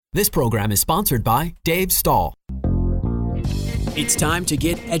This program is sponsored by Dave Stahl. It's time to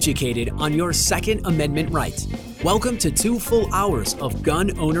get educated on your Second Amendment rights. Welcome to 2 full hours of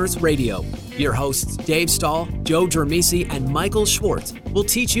Gun Owners Radio. Your hosts Dave Stahl, Joe Germisi, and Michael Schwartz will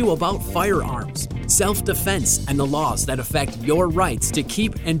teach you about firearms, self-defense, and the laws that affect your rights to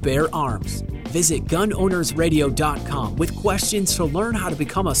keep and bear arms. Visit gunownersradio.com with questions to learn how to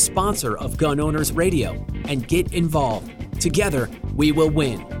become a sponsor of Gun Owners Radio and get involved. Together, we will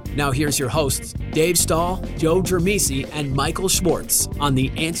win. Now here's your hosts, Dave Stahl, Joe Germisi, and Michael Schwartz on The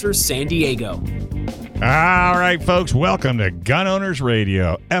Answer San Diego. All right, folks, welcome to Gun Owners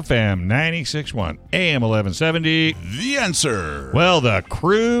Radio, FM 96.1, AM 1170. The Answer. Well, the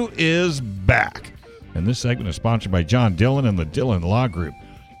crew is back. And this segment is sponsored by John Dillon and the Dillon Law Group.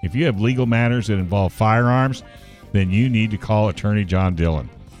 If you have legal matters that involve firearms, then you need to call attorney John Dillon.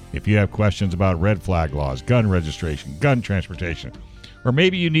 If you have questions about red flag laws, gun registration, gun transportation, or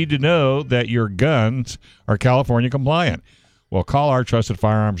maybe you need to know that your guns are California compliant, well, call our trusted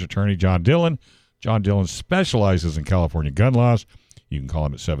firearms attorney, John Dillon. John Dillon specializes in California gun laws. You can call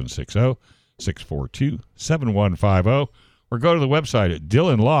him at 760-642-7150 or go to the website at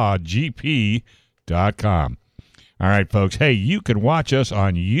DillonLawGP.com. All right, folks. Hey, you can watch us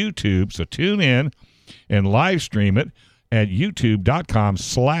on YouTube, so tune in and live stream it at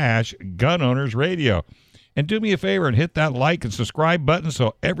youtube.com/gunownersradio. And do me a favor and hit that like and subscribe button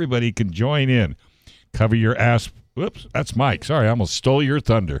so everybody can join in. Cover your ass. Whoops, that's Mike. Sorry, I almost stole your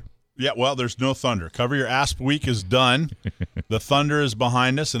thunder. Yeah, well, there's no thunder. Cover Your Asp week is done. The thunder is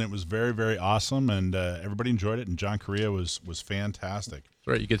behind us, and it was very, very awesome, and everybody enjoyed it, and John Correa was fantastic. That's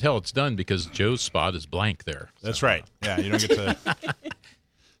right. You can tell it's done because Joe's spot is blank there. That's right. Yeah, you don't get to.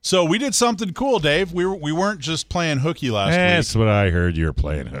 So we did something cool, Dave. We weren't just playing hooky last week. That's what I heard. You were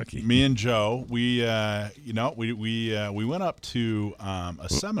playing hooky. Me and Joe, we went up to a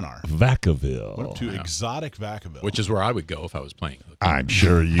seminar. Vacaville. Went up to exotic Vacaville, Which is where I would go if I was playing hooky. I'm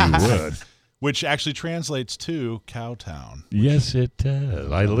sure you would. Which actually translates to Cowtown. Yes, it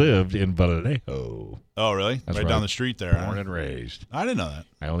does. I lived in Vallejo. Oh, really? That's right down the street there. Born and raised. I didn't know that.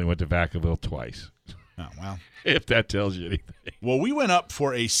 I only went to Vacaville twice. Oh, wow. If that tells you anything. Well, we went up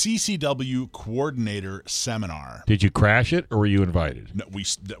for a CCW coordinator seminar. Did you crash it or were you invited? No, we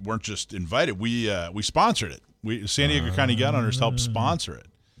weren't just invited. We sponsored it. San Diego County Gun Owners helped sponsor it.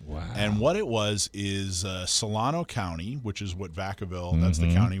 Wow. And what it was is Solano County, which is what Vacaville, that's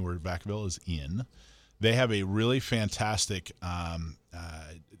the county where Vacaville is in. They have a really fantastic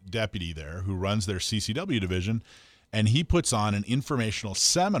deputy there who runs their CCW division, and he puts on an informational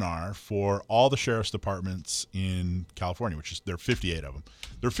seminar for all the sheriff's departments in California, which is there are 58 of them.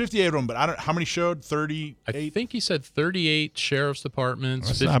 There are 58 of them, but I don't. How many showed? 38. I think he said 38 sheriff's departments,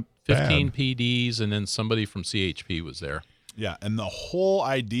 That's not 15 bad. PDs, and then somebody from CHP was there. Yeah, and the whole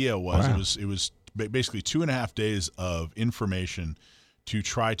idea was Wow. it was basically 2.5 days of information to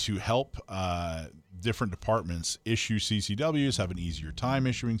try to help different departments issue CCWs, have an easier time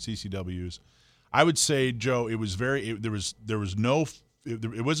issuing CCWs. I would say, Joe, it was there was no,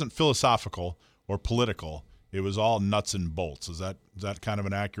 it wasn't philosophical or political. It was all nuts and bolts. Is that kind of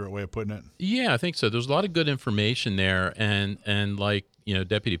an accurate way of putting it? Yeah, I think so. There's a lot of good information there, and like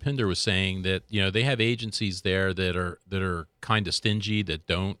Deputy Pinder was saying that they have agencies there that are kind of stingy, that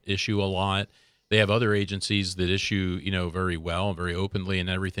don't issue a lot. They have other agencies that issue very well, very openly, and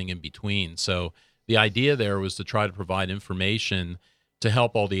everything in between. So the idea there was to try to provide information to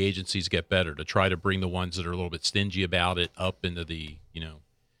help all the agencies get better, to try to bring the ones that are a little bit stingy about it up into the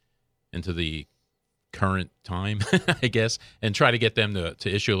current time, I guess, and try to get them to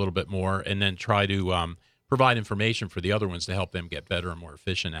issue a little bit more, and then try to provide information for the other ones to help them get better and more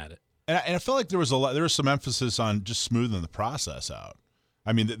efficient at it. And I felt like there was some emphasis on just smoothing the process out.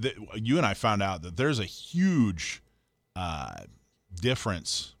 I mean, you and I found out that there's a huge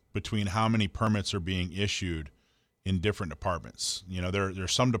difference between how many permits are being issued in different departments.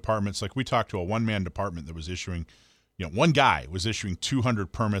 There's some departments, like we talked to a one-man department that was issuing, one guy was issuing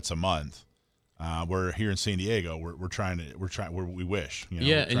 200 permits a month. Where here in San Diego, we wish, we're trying to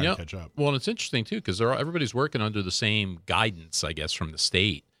catch up. Well, and it's interesting too because everybody's working under the same guidance, I guess, from the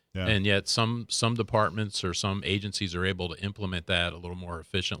state, and yet some departments or some agencies are able to implement that a little more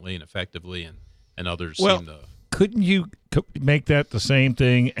efficiently and effectively, and others seem to. Couldn't you make that the same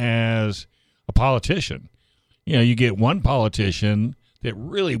thing as a politician? You get one politician that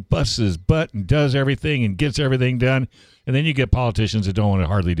really busts his butt and does everything and gets everything done, and then you get politicians that don't want to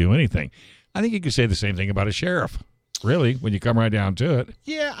hardly do anything. I think you could say the same thing about a sheriff, really, when you come right down to it.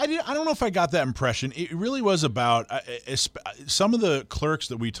 Yeah, I don't know if I got that impression. It really was about some of the clerks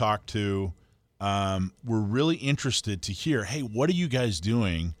that we talked to were really interested to hear, hey, what are you guys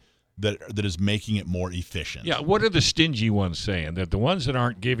doing that is making it more efficient. Yeah, what are the stingy ones saying? That the ones that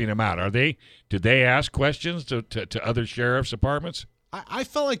aren't giving them out, did they ask questions to other sheriff's departments? I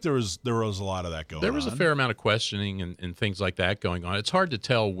felt like there was a lot of that going on. There was a fair amount of questioning and things like that going on. It's hard to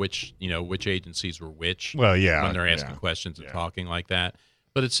tell which agencies were which. Well, yeah, when they're asking questions and talking like that.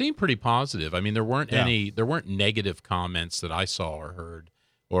 But it seemed pretty positive. I mean, there weren't negative comments that I saw or heard,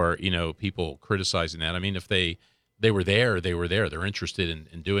 or people criticizing that. I mean, if they were there, they were there. They're interested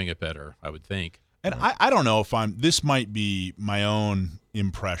in doing it better, I would think. And I don't know if this might be my own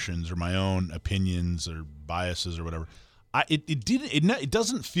impressions or my own opinions or biases or whatever. It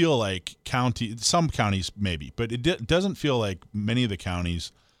doesn't feel like some counties maybe, but it doesn't feel like many of the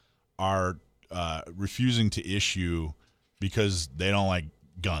counties are refusing to issue because they don't like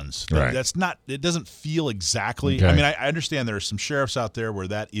guns. Right. That's not. It doesn't feel exactly. Okay. I mean, I understand there are some sheriffs out there where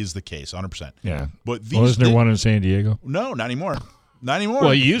that is the case, 100%. Yeah. But isn't there one in San Diego? No, not anymore. Not anymore.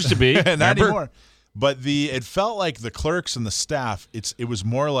 Well, it used to be. Not remember? anymore. But it felt like the clerks and the staff. It was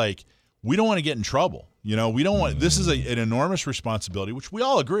more like, we don't want to get in trouble. We don't want. This is an enormous responsibility, which we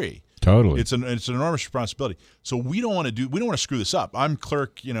all agree. Totally. It's an enormous responsibility. So we don't want to screw this up. I'm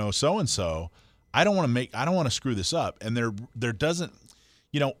clerk, so and so. I don't want to screw this up. And there doesn't,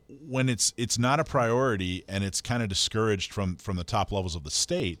 when it's not a priority and it's kind of discouraged from the top levels of the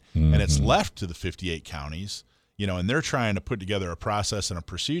state, and it's left to the 58 counties, and they're trying to put together a process and a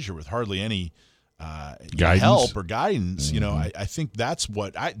procedure with hardly any help or guidance. I think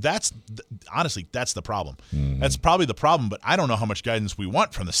honestly, that's the problem. That's probably the problem, but I don't know how much guidance we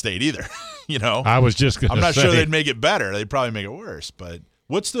want from the state either. I was just going to say. I'm not sure they'd make it better. They'd probably make it worse. But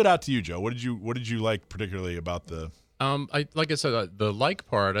what stood out to you, Joe? What did you like particularly about the? Like I said, the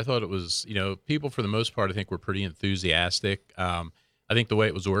part, I thought it was, people for the most part, I think were pretty enthusiastic. I think the way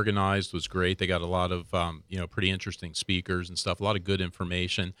it was organized was great. They got a lot of, pretty interesting speakers and stuff, a lot of good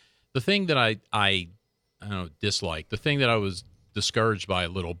information. The thing that I don't know, disliked, the thing that I was discouraged by a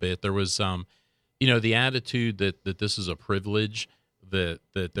little bit, there was, the attitude that this is a privilege,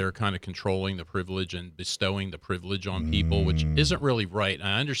 that they're kind of controlling the privilege and bestowing the privilege on people, which isn't really right. And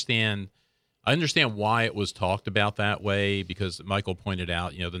I understand why it was talked about that way, because Michael pointed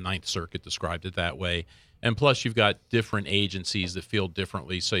out, the Ninth Circuit described it that way. And plus, you've got different agencies that feel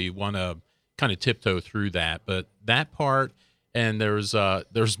differently, so you want to kind of tiptoe through that. But that part, and there's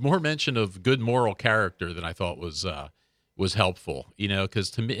more mention of good moral character that I thought was helpful,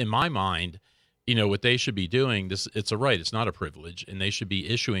 because to me, in my mind, what they should be doing, it's a right, it's not a privilege, and they should be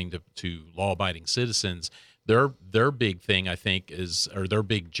issuing to law-abiding citizens. Their big thing, I think, or their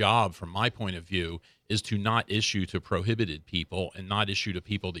big job from my point of view, is to not issue to prohibited people and not issue to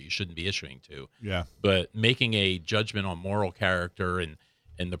people that you shouldn't be issuing to. Yeah. But making a judgment on moral character and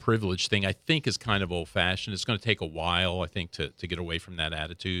the privilege thing, I think, is kind of old-fashioned. It's going to take a while, I think, to get away from that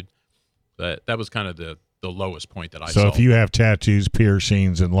attitude. But that was kind of the lowest point that I saw. So if you have tattoos,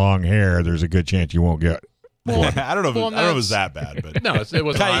 piercings, and long hair, there's a good chance you won't get. Well, I don't know if it was that bad, but no, it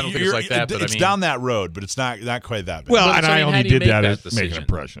wasn't. I don't think it's like that. But it's down that road, but it's not quite that bad. Well, and I only did that as decision? make an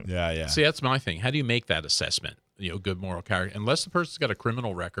impression. Yeah. See, that's my thing. How do you make that assessment? Good moral character, unless the person's got a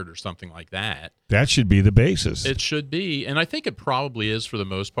criminal record or something like that. That should be the basis. It should be, and I think it probably is for the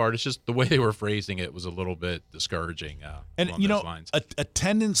most part. It's just the way they were phrasing it was a little bit discouraging. And those lines.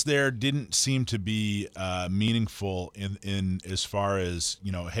 Attendance there didn't seem to be meaningful in as far as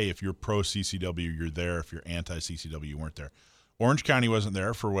hey, if you're pro CCW, you're there. If you're anti CCW, you weren't there. Orange County wasn't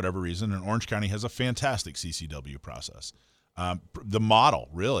there for whatever reason, and Orange County has a fantastic CCW process. The model,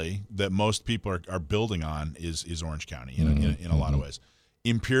 really, that most people are building on is Orange County in a lot of ways.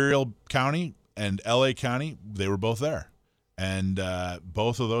 Imperial County and LA County, they were both there, and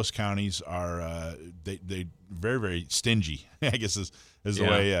both of those counties are they very, very stingy, I guess is the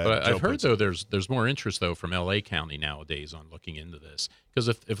way. But Joe I've heard puts though there's more interest though from LA County nowadays on looking into this, because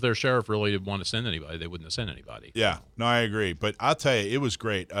if their sheriff really didn't want to send anybody, they wouldn't have sent anybody. Yeah, no, I agree. But I'll tell you, it was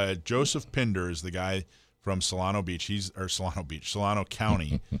great. Joseph Pinder is the guy from Solano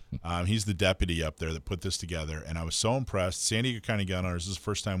County. He's the deputy up there that put this together, and I was so impressed. San Diego County Gun Owners, this is the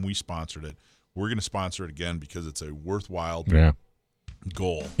first time we sponsored it. We're going to sponsor it again because it's a worthwhile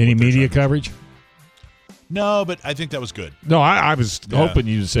goal. Any media coverage? No, but I think that was good. No, I was hoping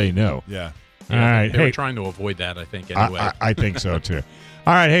you'd say no. Yeah. All right. They were trying to avoid that, I think, anyway. I think so, too.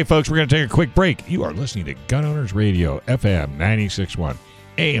 All right. Hey, folks, we're going to take a quick break. You are listening to Gun Owners Radio, FM 96.1.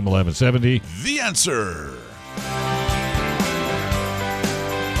 AM 1170. The Answer.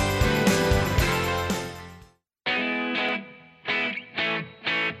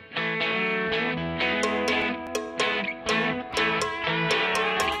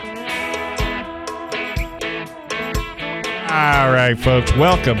 All right, folks,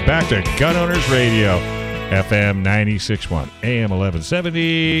 welcome back to Gun Owners Radio, FM 96.1, AM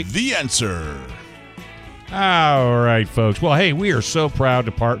 1170. The Answer. All right, folks. Well, hey, we are so proud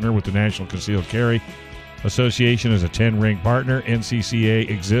to partner with the National Concealed Carry Association as a 10-ring partner. NCCA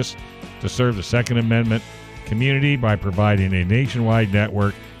exists to serve the Second Amendment community by providing a nationwide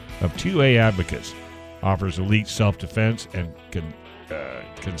network of 2A advocates, offers elite self-defense and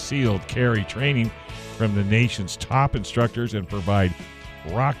concealed carry training from the nation's top instructors, and provide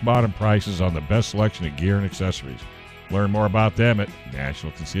rock-bottom prices on the best selection of gear and accessories. Learn more about them at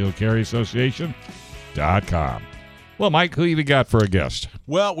nationalconcealedcarryassociation.com. Well, Mike, who you got for a guest?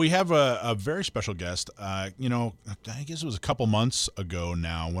 Well, we have a very special guest. I guess it was a couple months ago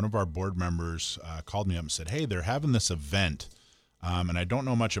now, one of our board members called me up and said, hey, they're having this event, and I don't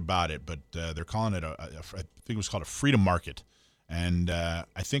know much about it, but they're calling it, I think it was called a Freedom Market. And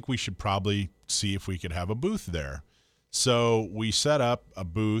I think we should probably see if we could have a booth there. So we set up a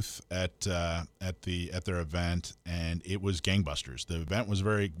booth at their event, and it was gangbusters. The event was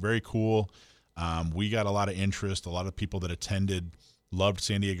very, very cool. We got a lot of interest. A lot of people that attended loved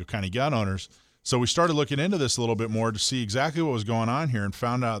San Diego County gun owners. So we started looking into this a little bit more to see exactly what was going on here, and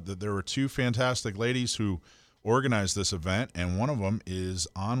found out that there were two fantastic ladies who organized this event, and one of them is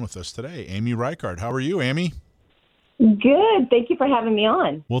on with us today, Amy Reichard. How are you, Amy? Good. Thank you for having me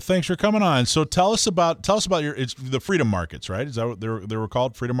on. Well, thanks for coming on. So tell us about it's the Freedom Markets, right? Is that what they were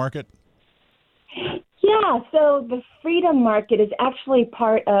called, Freedom Market? Yeah. So the Freedom Market is actually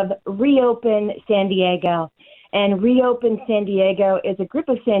part of Reopen San Diego, and Reopen San Diego is a group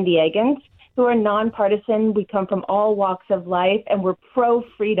of San Diegans who are nonpartisan. We come from all walks of life, and we're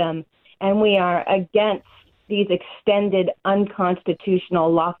pro-freedom, and we are against these extended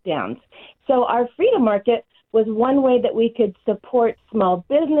unconstitutional lockdowns. So our Freedom Market was one way that we could support small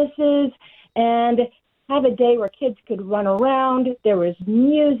businesses and have a day where kids could run around. There was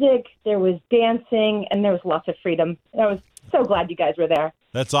music, there was dancing, and there was lots of freedom. I was so glad you guys were there.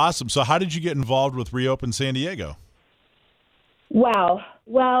 That's awesome. So how did you get involved with Reopen San Diego? Wow.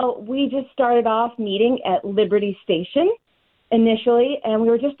 Well, we just started off meeting at Liberty Station initially, and we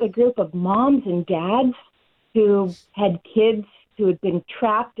were just a group of moms and dads who had kids who had been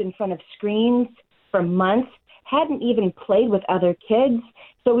trapped in front of screens for months, hadn't even played with other kids.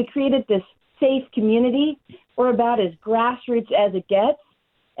 So we created this safe community. We're about as grassroots as it gets.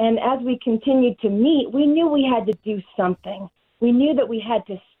 And as we continued to meet, we knew we had to do something. We knew that we had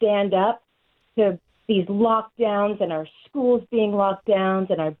to stand up to these lockdowns and our schools being locked down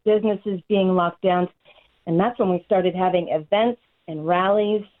and our businesses being locked down. And that's when we started having events and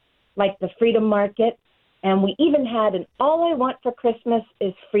rallies like the Freedom Market. And we even had an All I Want for Christmas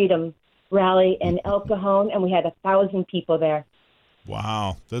is Freedom rally in El Cajon, and we had 1,000 people there.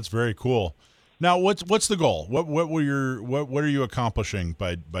 Wow, that's very cool. Now, what's the goal? What are you accomplishing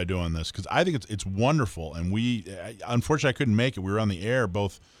by doing this? Because I think it's wonderful, and unfortunately I couldn't make it. We were on the air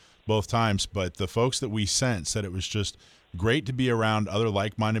both times, but the folks that we sent said it was just great to be around other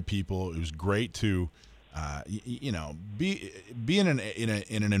like-minded people. It was great to be in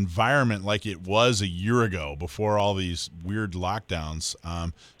an environment like it was a year ago before all these weird lockdowns.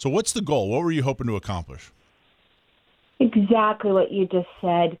 So what's the goal? What were you hoping to accomplish? Exactly what you just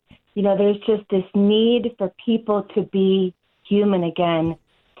said. There's just this need for people to be human again,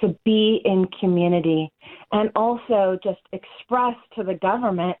 to be in community, and also just express to the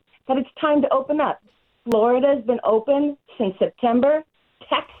government that it's time to open up. Florida's been open since September.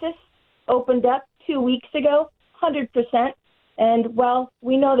 Texas opened up 2 weeks ago, 100%. And, well,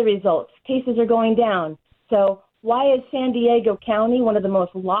 we know the results. Cases are going down. So why is San Diego County one of the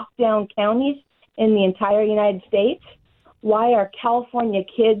most locked down counties in the entire United States? Why are California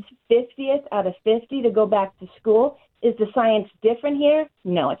kids 50th out of 50 to go back to school? Is the science different here?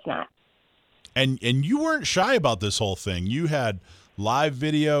 No, it's not. And you weren't shy about this whole thing. You had live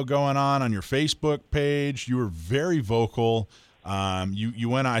video going on your Facebook page. You were very vocal. You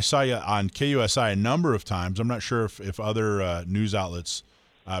went. I saw you on KUSI a number of times. I'm not sure if other news outlets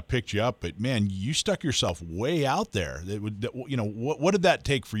picked you up, but man, you stuck yourself way out there. What did that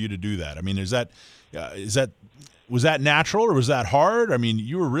take for you to do that? I mean, was that natural or was that hard? I mean,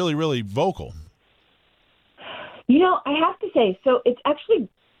 you were really, really vocal. I have to say, so it's actually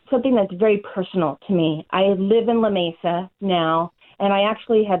something that's very personal to me. I live in La Mesa now, and I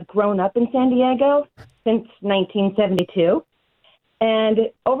actually have grown up in San Diego since 1972. And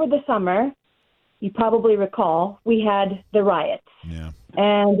over the summer, you probably recall, we had the riots. Yeah.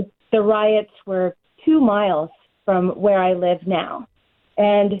 And the riots were 2 miles from where I live now.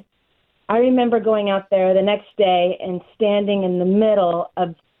 And I remember going out there the next day and standing in the middle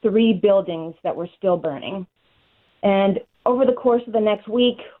of 3 buildings that were still burning. And over the course of the next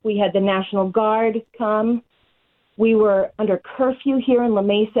week, we had the National Guard come. We were under curfew here in La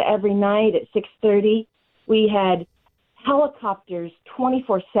Mesa every night at 6:30. We had helicopters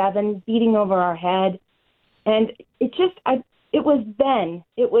 24/7 beating over our head. And it was then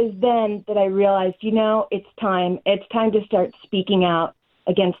that I realized, it's time. It's time to start speaking out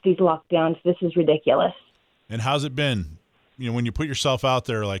against these lockdowns. This is ridiculous. And how's it been? When you put yourself out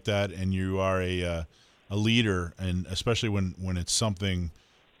there like that and you are a leader, and especially when it's something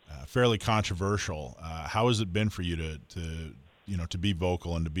fairly controversial, how has it been for you to be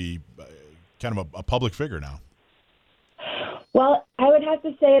vocal and to be kind of a public figure now? Well, I would have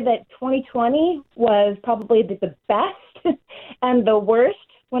to say that 2020 was probably the best and the worst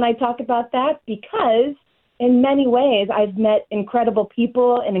when I talk about that, because in many ways I've met incredible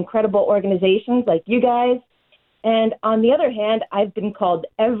people and incredible organizations like you guys. And on the other hand, I've been called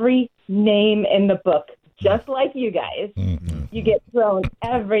every name in the book, just like you guys. Mm-hmm. You get thrown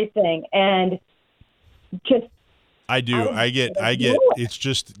everything, and just I do. I get. It's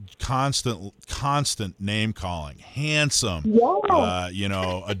just constant name calling. Handsome,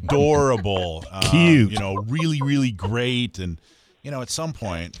 adorable, cute, really, really great. And at some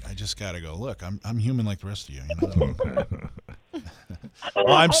point, I just got to go. Look, I'm human like the rest of you. Well,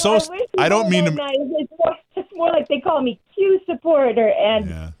 I don't mean to. It's more like they call me Q supporter,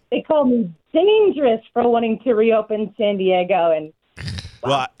 and they call me dangerous for wanting to reopen San Diego. And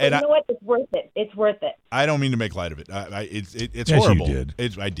well, and you know what? It's worth it. It's worth it. I don't mean to make light of it. It's yes, horrible. You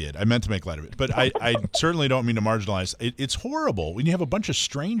did. I did. I meant to make light of it, but I certainly don't mean to marginalize. It's horrible when you have a bunch of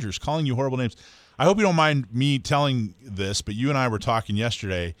strangers calling you horrible names. I hope you don't mind me telling this, but you and I were talking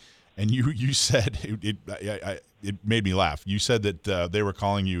yesterday, and you said it made me laugh. You said that they were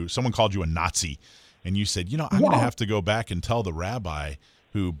calling you. Someone called you a Nazi, and you said, I'm going to have to go back and tell the rabbi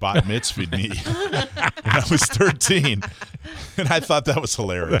who bat mitzvahed me when I was 13. And I thought that was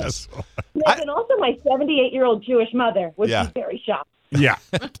hilarious. Yes, and also my 78-year-old Jewish mother would be very shocked. Yeah.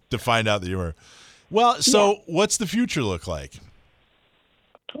 To find out that you were. Well, so what's the future look like?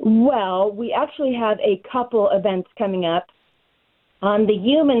 Well, we actually have a couple events coming up. On the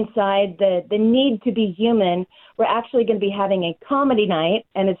human side, the need to be human, we're actually going to be having a comedy night,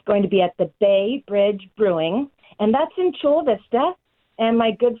 and it's going to be at the Bay Bridge Brewing, and that's in Chula Vista. And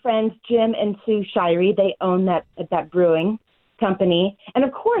my good friends Jim and Sue Shirey, they own that brewing company. And,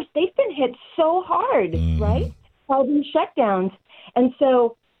 of course, they've been hit so hard, right, all these shutdowns. And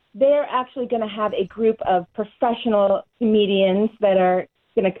so they're actually going to have a group of professional comedians that are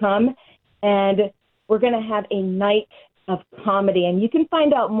going to come, and we're going to have a night of comedy. And you can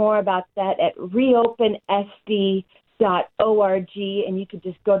find out more about that at reopensd.org, and you can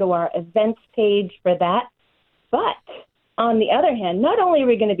just go to our events page for that. But on the other hand, not only are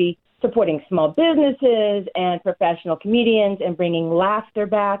we going to be supporting small businesses and professional comedians and bringing laughter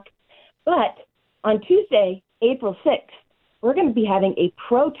back, but on Tuesday, April 6th, we're going to be having a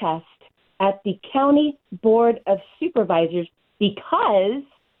protest at the County Board of Supervisors because,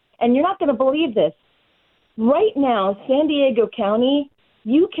 and you're not going to believe this, right now, San Diego County,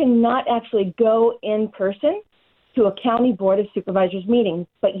 you cannot actually go in person to a County Board of Supervisors meeting,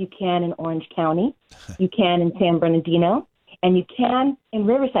 but you can in Orange County, you can in San Bernardino, and you can in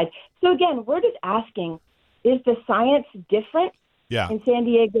Riverside. So again, we're just asking, is the science different in San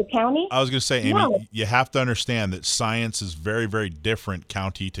Diego County? I was going to say, Amy, No. you have to understand that science is very, very different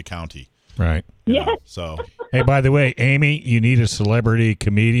county to county. Right. Yes. So, Hey, by the way, Amy, you need a celebrity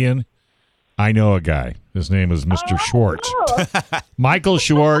comedian. I know a guy. His name is Mr. Schwartz. Oh, Michael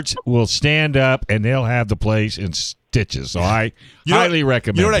Schwartz will stand up, and they'll have the place in stitches. So I highly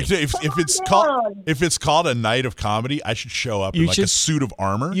recommend You know what I it. say? down. If it's called a night of comedy, I should show up in You like should- a suit of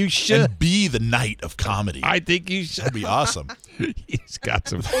armor. you should. and be the night of comedy. I think you should. That'd be awesome. He's got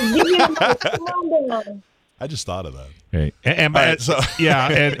some. come on down. I just thought of that. Hey, and All right, so- yeah,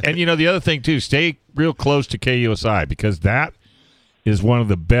 and the other thing too, stay real close to KUSI because that is one of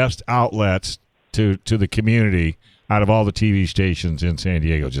the best outlets to the community out of all the TV stations in San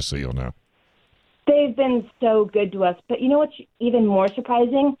Diego. Just so you'll know, They've been so good to us. But you know what's even more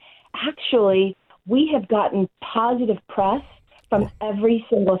surprising? Actually, we have gotten positive press from every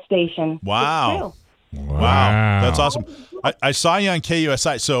single station. Wow. It's true. Wow, that's awesome. I saw you on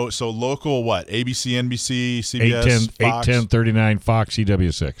KUSI. So local what? ABC, NBC, CBS, Fox. 810 Fox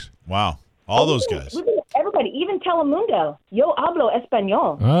CW6. Wow, all those guys. Everybody, even Telemundo. Yo hablo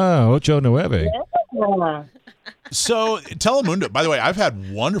español. Ah, 8-9. Yeah. So Telemundo. By the way, I've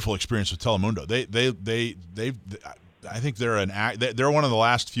had wonderful experience with Telemundo. They I think they're one of the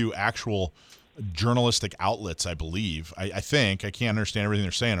last few actual journalistic outlets, I believe. I think. I can't understand everything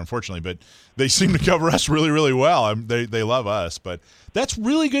they're saying, unfortunately, but they seem to cover us really, really well. They love us. But that's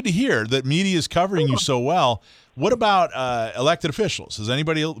really good to hear that media is covering you so well. What about elected officials? Has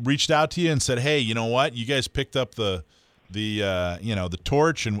anybody reached out to you and said, hey, you know what? You guys picked up the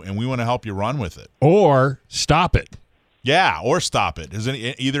torch, and we want to help you run with it? Or stop it. Yeah, or stop it. Is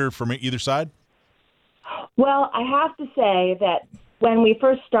either from either side? Well, I have to say that when we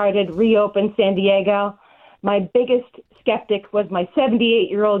first started Reopen San Diego, my biggest skeptic was my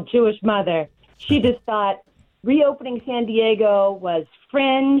 78-year-old Jewish mother. She just thought reopening San Diego was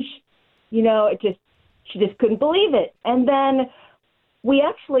fringe. She just couldn't believe it. And then we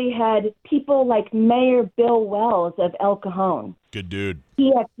actually had people like Mayor Bill Wells of El Cajon. Good dude.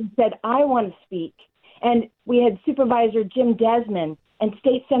 He actually said, I want to speak. And we had Supervisor Jim Desmond and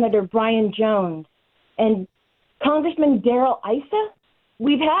State Senator Brian Jones and Congressman Darrell Issa.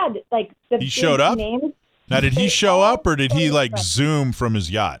 We've had he showed up? Names. Now, did he show up or did he Zoom from his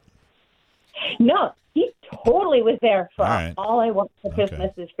yacht? No, he totally was there for all right. All I want for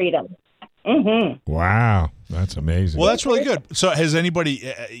Christmas is freedom. Mm-hmm. Wow, that's amazing. Well, that's really good. So, has anybody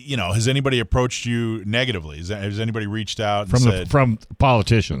approached you negatively? Has anybody reached out and from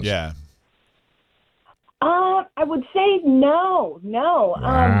politicians? Yeah. I would say no.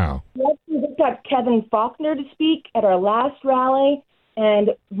 Wow. We just got Kevin Faulkner to speak at our last rally,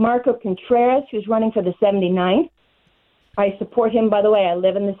 and Marco Contreras, who's running for the 79th. I support him, by the way. I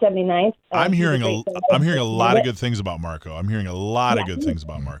live in the 79th. I'm hearing a lot of good things about Marco.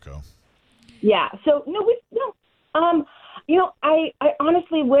 Yeah. So I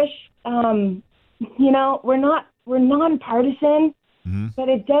honestly wish we're nonpartisan, but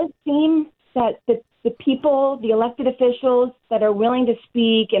it does seem that the people, the elected officials that are willing to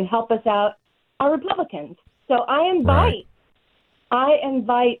speak and help us out are Republicans. So I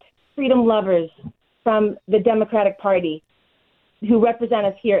invite freedom lovers from the Democratic Party who represent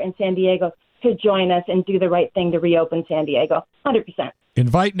us here in San Diego to join us and do the right thing to reopen San Diego. 100%.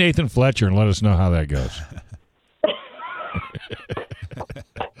 Invite Nathan Fletcher and let us know how that goes.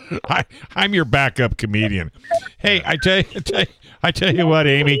 I'm your backup comedian. Hey, I tell you what,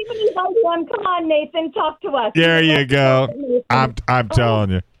 Amy. Come on, Nathan, talk to us. There you go. I'm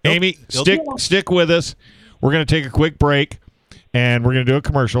telling you, Amy, stick with us. We're going to take a quick break, and we're going to do a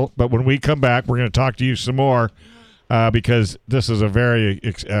commercial. But when we come back, we're going to talk to you some more because this is a very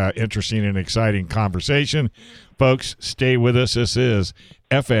interesting and exciting conversation. Folks, stay with us. This is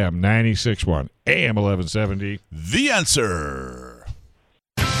FM 96.1, AM 1170. The Answer.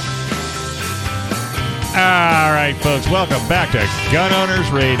 All right, folks, welcome back to Gun Owners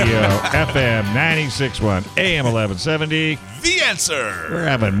Radio, FM 96.1, AM 1170. The Answer. We're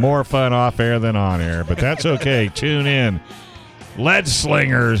having more fun off air than on air, but that's okay. Tune in. Lead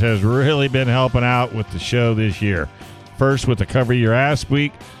Slingers has really been helping out with the show this year. First with the Cover Your Ass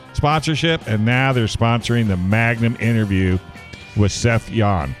Week sponsorship, and now they're sponsoring the Magnum interview with Seth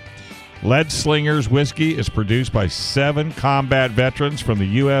Yon. Lead Slingers whiskey is produced by 7 combat veterans from the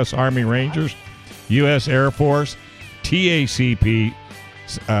U.S. Army Rangers, U.S. Air Force, TACP,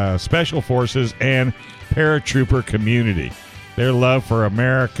 Special Forces, and paratrooper community. Their love for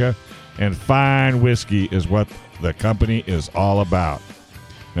America and fine whiskey is what the company is all about.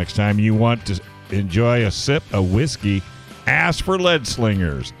 Next time you want to enjoy a sip of whiskey, ask for Lead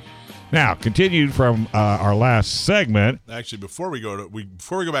Slingers. Now, continued from our last segment. Actually, before we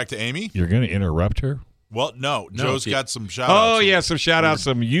go back to Amy, you're going to interrupt her? Well, no. Joe's got some shout-outs. Oh, yeah, some shout-outs,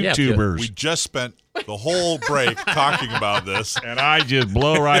 some YouTubers. We just spent the whole break talking about this. And I just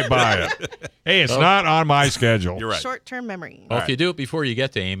blow right by it. Hey, it's not on my schedule. You're right. Short-term memory. Well, if you do it before you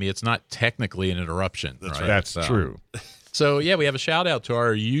get to Amy, it's not technically an interruption. That's right. That's true. So, yeah, we have a shout-out to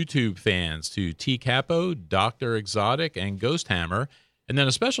our YouTube fans, to T. Capo, Dr. Exotic, and Ghost Hammer. And then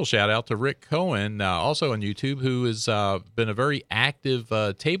a special shout-out to Rick Cohen, also on YouTube, who has been a very active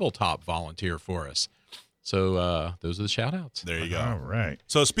tabletop volunteer for us. So those are the shout-outs. There you go. All right.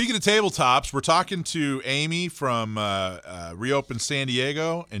 So speaking of tabletops, we're talking to Amy from Reopen San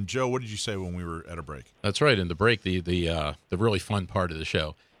Diego. And Joe, what did you say when we were at a break? That's right. In the break, the really fun part of the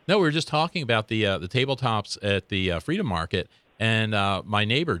show. No, we were just talking about the tabletops at the Freedom Market. And my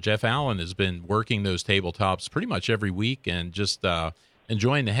neighbor, Jeff Allen, has been working those tabletops pretty much every week and just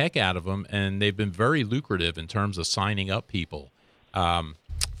enjoying the heck out of them. And they've been very lucrative in terms of signing up people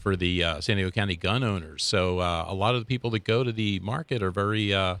for the San Diego County gun owners. So a lot of the people that go to the market are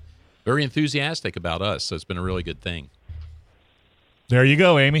very enthusiastic about us. So it's been a really good thing. There you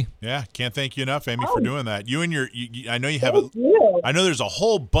go, Amy. Yeah, can't thank you enough, Amy, for doing that. You and I know you have. Thank you. I know there's a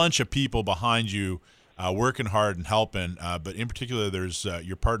whole bunch of people behind you working hard and helping. But in particular, there's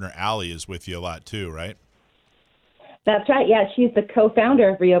your partner, Allie, is with you a lot too, right? That's right. Yeah, she's the co-founder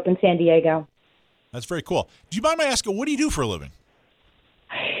of Reopen San Diego. That's very cool. Do you mind my asking, what do you do for a living?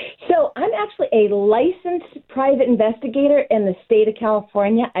 So I'm actually a licensed private investigator in the state of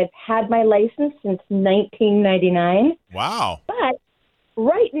California. I've had my license since 1999. Wow. But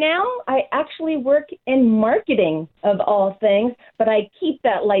right now, I actually work in marketing of all things, but I keep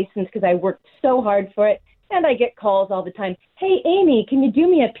that license because I worked so hard for it, and I get calls all the time. Hey, Amy, can you do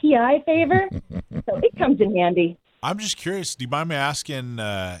me a PI favor? So it comes in handy. I'm just curious. Do you mind me asking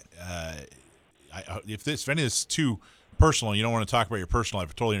if any of this is too personal, you don't want to talk about your personal life,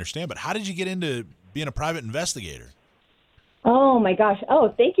 I totally understand, but how did you get into being a private investigator? Oh, my gosh.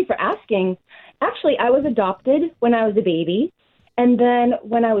 Oh, thank you for asking. Actually, I was adopted when I was a baby. And then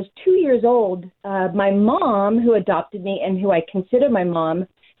when I was 2 years old, my mom, who adopted me and who I consider my mom,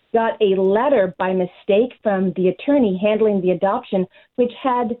 got a letter by mistake from the attorney handling the adoption, which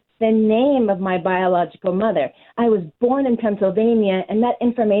had the name of my biological mother. I was born in Pennsylvania, and that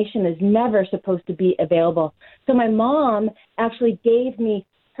information is never supposed to be available. So my mom actually gave me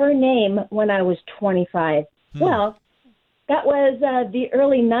her name when I was 25. Well, that was the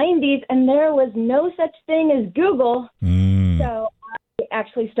early 90s, and there was no such thing as Google. So I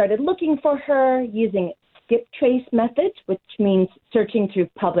actually started looking for her using skip trace methods, which means searching through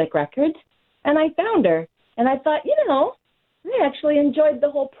public records, and I found her. And I thought, I actually enjoyed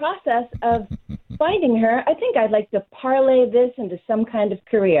the whole process of finding her. I think I'd like to parlay this into some kind of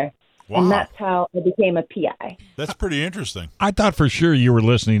career. Wow. And that's how I became a PI. That's pretty interesting. I thought for sure you were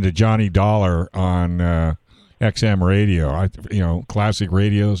listening to Johnny Dollar on XM radio. Classic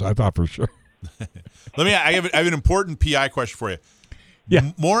radios. I thought for sure. I have an important PI question for you.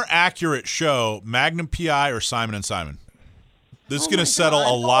 Yeah. More accurate show, Magnum PI or Simon & Simon? This is going to settle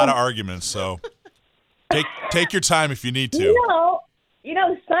a lot of arguments, so take your time if you need to.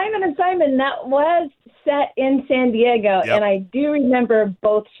 Simon & Simon, that was set in San Diego, Yep. and I do remember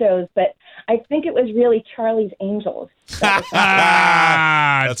both shows, but I think it was really Charlie's Angels. That's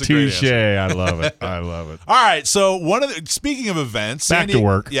a great touche. answer. I love it. I love it. All right, so speaking of events, Back to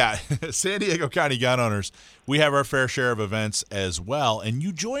work. Yeah, San Diego County Gun Owners, we have our fair share of events as well, and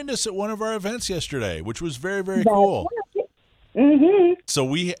you joined us at one of our events yesterday, which was very, very cool. Mm-hmm. So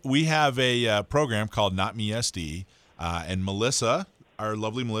we have a program called Not Me SD, and Melissa, our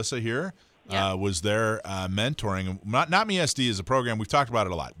lovely Melissa here, was there mentoring. Not Me SD is a program, we've talked about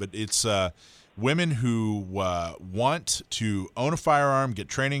it a lot, but it's women who want to own a firearm, get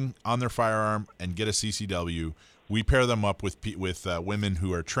training on their firearm, and get a CCW. We pair them up with women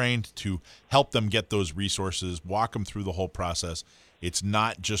who are trained to help them get those resources, walk them through the whole process. It's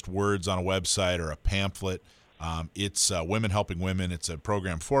not just words on a website or a pamphlet. It's women helping women. It's a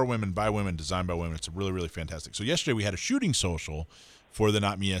program for women, by women, designed by women. It's really, really fantastic. So yesterday we had a shooting social for the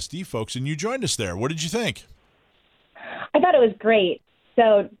Not Me SD folks, and you joined us there. What did you think? I thought it was great.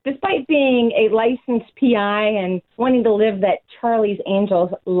 So despite being a licensed PI and wanting to live that Charlie's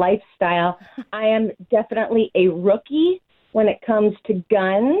Angels lifestyle, I am definitely a rookie when it comes to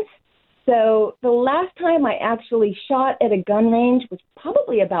guns. So the last time I actually shot at a gun range was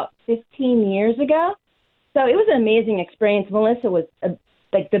probably about 15 years ago. So it was an amazing experience. Melissa was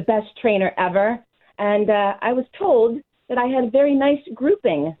the best trainer ever. And I was told that I had a very nice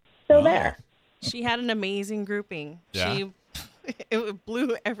grouping. So there. She had an amazing grouping. Yeah. It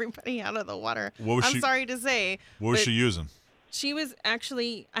blew everybody out of the water. I'm sorry to say. What was she using? She was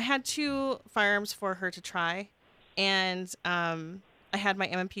actually, I had 2 firearms for her to try. And I had my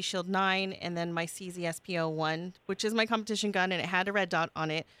M&P Shield 9 and then my CZSP-01, which is my competition gun, and it had a red dot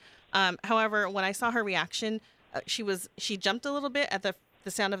on it. However, when I saw her reaction, she jumped a little bit at the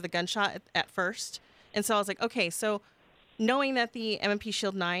sound of the gunshot at first. And so I was like, okay, so knowing that the M&P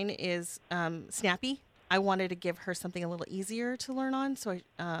Shield 9 is snappy, I wanted to give her something a little easier to learn on, so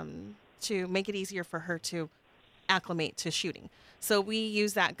to make it easier for her to acclimate to shooting. So we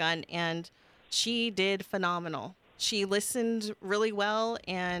used that gun, and she did phenomenal. She listened really well,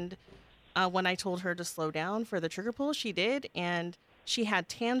 and when I told her to slow down for the trigger pull, she did, and she had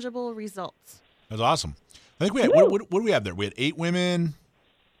tangible results. That's awesome. I think we had, what do we have there? We had 8 women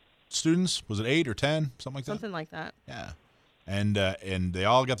students. Was it 8 or 10? Something like that? Something like that. Yeah. And they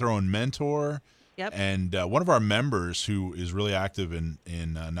all got their own mentor. Yep. And one of our members who is really active in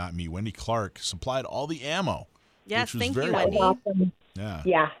Not Me, Wendy Clark, supplied all the ammo. Yes, which was thank very you, cool. Wendy. Yeah.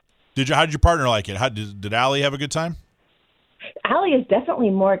 Yeah. How did your partner like it? Did Allie have a good time? Allie is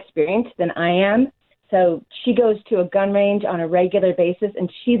definitely more experienced than I am. So she goes to a gun range on a regular basis,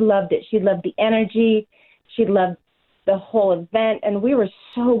 and she loved it. She loved the energy. She loved the whole event, and we were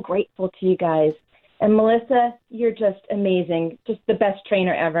so grateful to you guys. And Melissa, you're just amazing. Just the best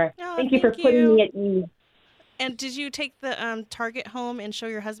trainer ever. Oh, thank you for thank putting you. me at ease. And did you take the Target home and show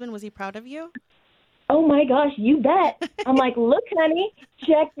your husband? Was he proud of you? Oh my gosh, you bet. I'm like, look, honey,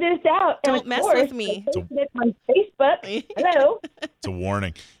 check this out. And Don't of mess course, with me. I posted it on Facebook. Hello. It's a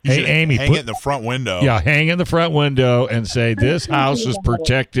warning. You Hey, should Amy, hang put- it in the front window. Yeah, hang in the front window and say, this house is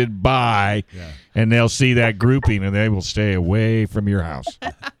protected by, Yeah. and they'll see that grouping and they will stay away from your house.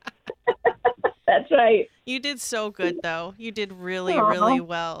 That's right. You did so good, though. You did really, Aw. really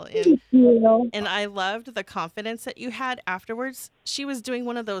well. You know, And I loved the confidence that you had afterwards. She was doing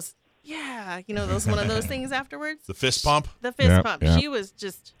one of those, one of those things afterwards. The fist pump. The fist Yep, pump. yep.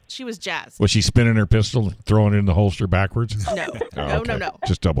 She was jazzed. Was she spinning her pistol, and throwing it in the holster backwards? No, Oh, no, okay. no.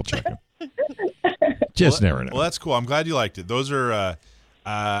 Just double checking. Just never know. Well, that's cool. I'm glad you liked it. Those are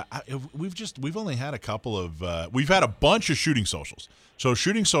we've only had a couple of we've had a bunch of shooting socials. So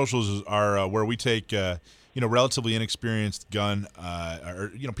shooting socials are where we take relatively inexperienced gun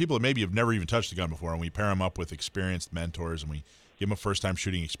or people that maybe have never even touched a gun before, and we pair them up with experienced mentors and we give them a first time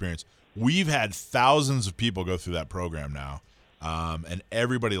shooting experience. We've had thousands of people go through that program now. And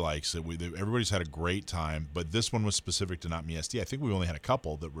everybody likes it. Everybody's had a great time, but this one was specific to Not Me SD. I think we only had a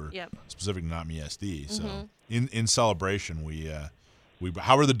couple that were specific to Not Me SD. So in celebration, we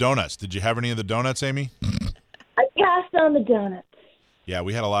how were the donuts? Did you have any of the donuts, Amy? I passed on the donuts. Yeah,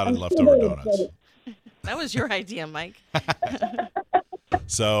 we had a lot of I'm leftover still donuts. excited. That was your idea, Mike.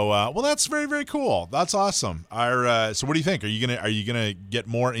 So, well, that's very, very cool. That's awesome. So what do you think? Are you gonna get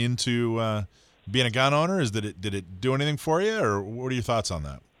more into being a gun owner? Did it do anything for you, or what are your thoughts on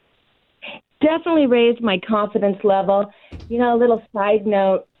that? Definitely raised my confidence level. A little side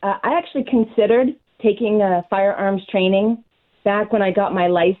note, I actually considered taking firearms training back when I got my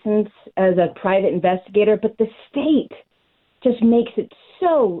license as a private investigator, but the state just makes it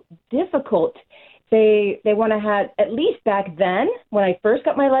so difficult. They want to have, at least back then, when I first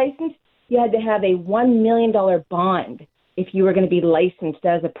got my license, you had to have a $1 million bond if you were going to be licensed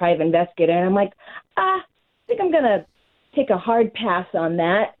as a private investigator. And I'm like, I think I'm going to take a hard pass on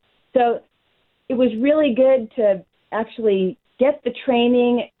that. So it was really good to actually get the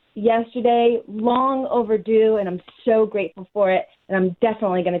training yesterday, long overdue, and I'm so grateful for it. And I'm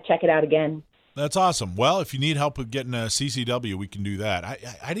definitely going to check it out again. That's awesome. Well, if you need help with getting a CCW, we can do that.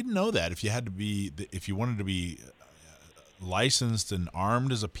 I didn't know that if you wanted to be licensed and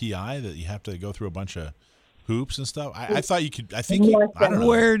armed as a PI, that you have to go through a bunch of hoops and stuff. I thought you could. I don't know.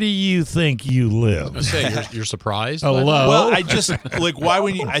 Where do you think you live? I say you're surprised. Hello? Well, I just why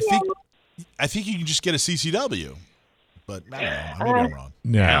when you? I think you can just get a CCW, but I don't know. Maybe I'm wrong.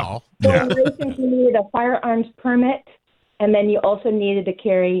 No. For Yeah. license, you needed a firearms permit, and then you also needed to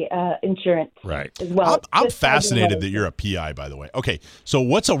carry insurance Right. as well. I'm Just so you know. fascinated that you're a PI, by the way. Okay, so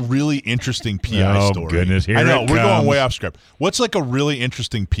what's a really interesting PI Oh, story? goodness, here I know it we're going comes. way off script. What's like a really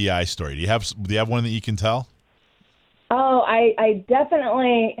interesting PI story? Do you have one that you can tell? Oh, I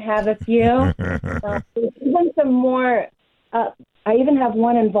definitely have a few. There's even some more. I even have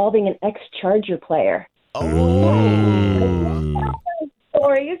one involving an ex-Charger player. Ooh.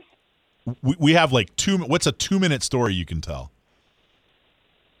 Stories. We have like what's a 2-minute story you can tell?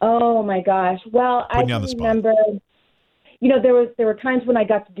 Oh my gosh. Well, I Putting you on can the spot. remember. There were times when I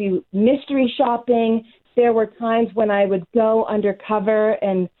got to do mystery shopping. There were times when I would go undercover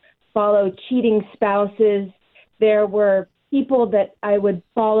and follow cheating spouses. There were people that I would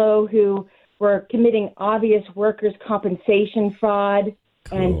follow who were committing obvious workers' compensation fraud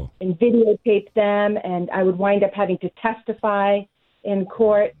Cool. and videotape them, and I would wind up having to testify in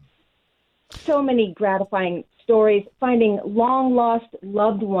court. So many gratifying stories, finding long-lost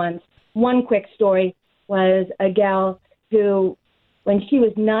loved ones. One quick story was a gal who, when she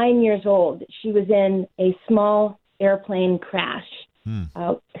was 9 years old, she was in a small airplane crash.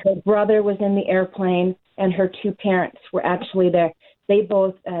 Her brother was in the airplane, and her two parents were actually there. They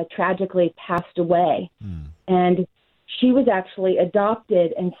both tragically passed away. And she was actually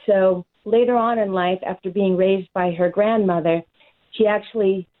adopted. And so later on in life, after being raised by her grandmother, she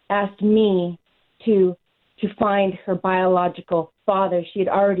actually asked me to find her biological father. She had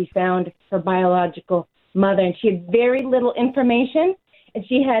already found her biological mother, and she had very little information, and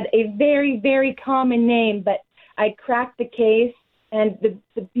she had a very, very common name. But I cracked the case, and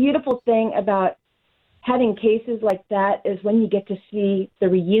the beautiful thing about having cases like that is when you get to see the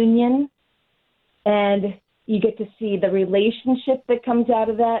reunion and you get to see the relationship that comes out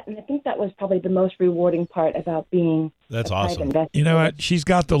of that. And I think that was probably the most rewarding part about being That's a private awesome. investigator. You know what? She's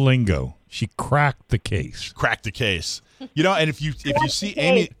got the lingo. She cracked the case. Crack the case. And if you see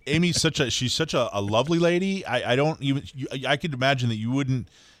Amy's she's such a lovely lady. I don't even I could imagine that you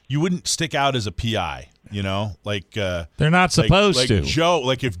you wouldn't stick out as a PI. Like they're not supposed like to. Joe,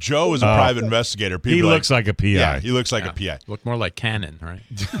 like if Joe was a private investigator, people He are looks like a PI. Yeah, he looks like a PI. Look more like Cannon, right?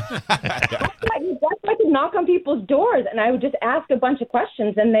 That's why I could knock on people's doors, and I would just ask a bunch of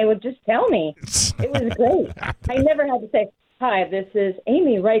questions, and they would just tell me. It was great. I never had to say, "Hi, this is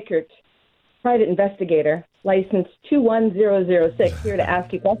Amy Reichert, private investigator, license 21006, here to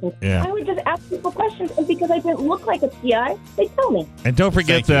ask you questions." Yeah. I would just ask people questions, and because I didn't look like a PI, they tell me. And don't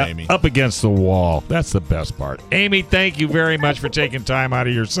forget Thank you, that Amy. up against the wall. That's the best part. Amy, thank you very much for taking time out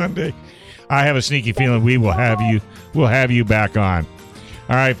of your Sunday. I have a sneaky feeling we will have you. We'll have you back on.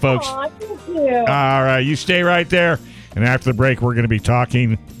 All right, folks. Aw, thank you. All right, you stay right there. And after the break, we're going to be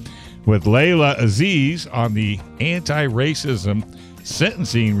talking with Layla Aziz on the Anti-Racism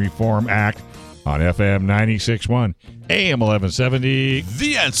Sentencing Reform Act on FM 96.1, AM 1170.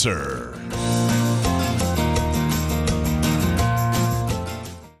 The Answer.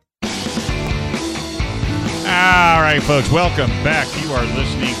 All right, folks, welcome back. You are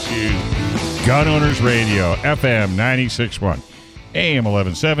listening to Gun Owners Radio, FM 96.1, AM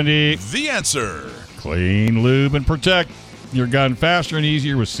 1170. The Answer. Clean, lube, and protect your gun faster and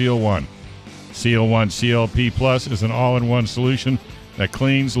easier with Seal One. Seal One CLP Plus is an all-in-one solution that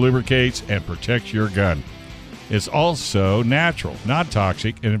cleans, lubricates, and protects your gun. It's also natural,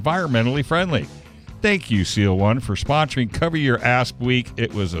 non-toxic, and environmentally friendly. Thank you, Seal One, for sponsoring Cover Your Asp Week.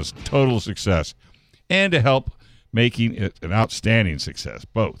 It was a total success. And to help making it an outstanding success,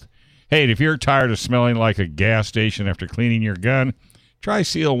 both. Hey, and if you're tired of smelling like a gas station after cleaning your gun, try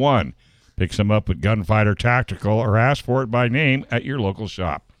Seal One. Pick some up at Gunfighter Tactical or ask for it by name at your local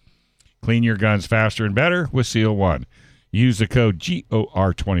shop. Clean your guns faster and better with Seal One. Use the code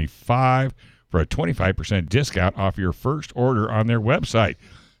GOR25 for a 25% discount off your first order on their website,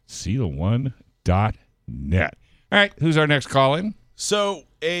 seal1.net. All right, who's our next call-in? So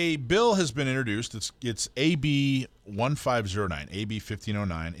a bill has been introduced. It's AB 1509, AB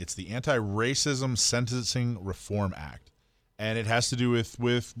 1509. It's the Anti-Racism Sentencing Reform Act, and it has to do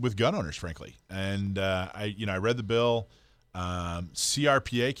with gun owners, frankly. And I read the bill.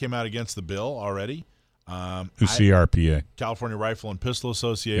 CRPA came out against the bill already. Who's CRPA? California Rifle and Pistol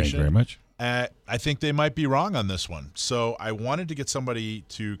Association. Thank you very much. I think they might be wrong on this one. So I wanted to get somebody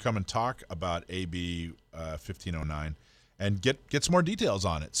to come and talk about AB 1509 and get some more details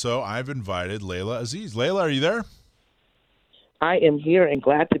on it. So I've invited Layla Aziz. Layla, are you there? I am here and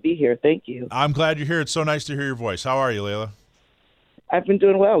glad to be here. Thank you. I'm glad you're here. It's so nice to hear your voice. How are you, Layla? I've been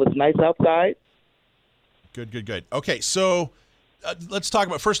doing well. It's nice outside. Good. Okay, so let's talk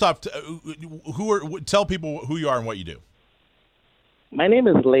about, first off, tell people who you are and what you do. My name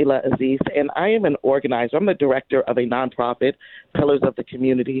is Layla Aziz, and I am an organizer. I'm the director of a nonprofit, Pillars of the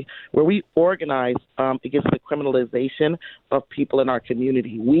Community, where we organize against the criminalization of people in our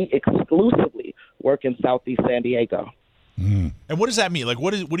community. We exclusively work in Southeast San Diego. Mm. And what does that mean? Like,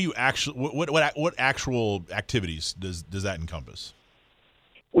 what do you actually, what actual activities does that encompass?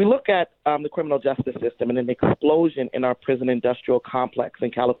 We look at the criminal justice system and an explosion in our prison industrial complex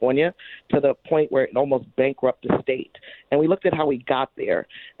in California to the point where it almost bankrupted the state. And we looked at how we got there.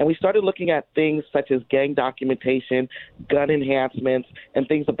 And we started looking at things such as gang documentation, gun enhancements, and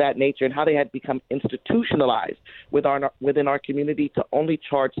things of that nature, and how they had become institutionalized within our community to only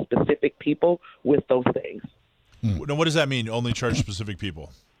charge specific people with those things. Now, what does that mean, only charge specific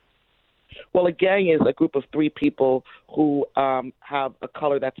people? Well, a gang is a group of three people who have a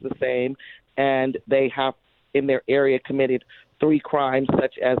color that's the same, and they have in their area committed three crimes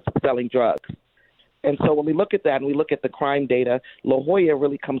such as selling drugs. And so when we look at that and we look at the crime data, La Jolla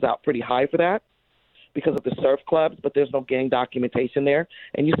really comes out pretty high for that because of the surf clubs, but there's no gang documentation there.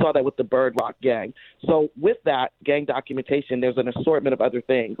 And you saw that with the Bird Rock gang. So with that gang documentation, there's an assortment of other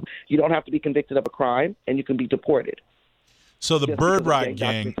things. You don't have to be convicted of a crime, and you can be deported. So the Just Bird because of Rock gang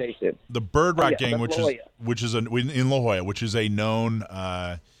gang, documentation. the Bird Rock yeah, gang, that's which is in La Jolla, which is a known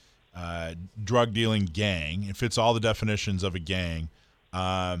drug dealing gang. It fits all the definitions of a gang.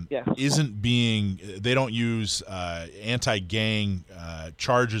 Yes. They don't use anti-gang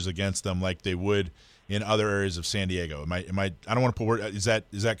charges against them like they would in other areas of San Diego. I don't want to put word. Is that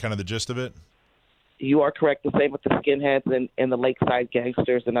kind of the gist of it? You are correct. The same with the skinheads and the Lakeside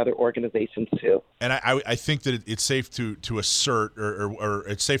gangsters and other organizations too. And I think that it's safe to assert or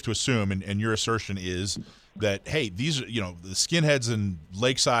it's safe to assume, and your assertion is that, hey, these are, the skinheads in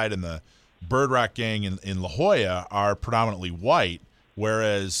Lakeside and the Bird Rock gang in La Jolla are predominantly white,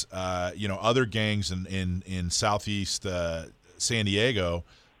 whereas other gangs in Southeast San Diego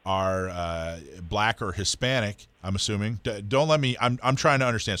are black or Hispanic. I'm assuming. Don't let me. I'm trying to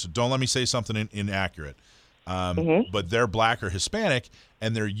understand. So don't let me say something inaccurate. but they're black or Hispanic,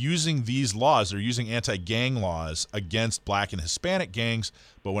 and they're using these laws. They're using anti-gang laws against black and Hispanic gangs,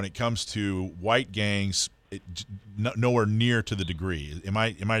 but when it comes to white gangs, nowhere near to the degree. Am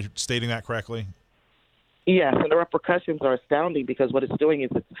I stating that correctly? Yes, and the repercussions are astounding because what it's doing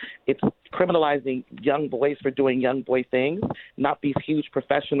is it's criminalizing young boys for doing young boy things, not these huge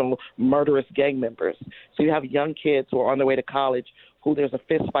professional murderous gang members. So you have young kids who are on their way to college who there's a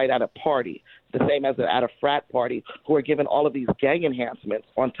fist fight at a party, the same as at a frat party, who are given all of these gang enhancements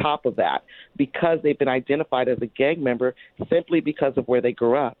on top of that because they've been identified as a gang member simply because of where they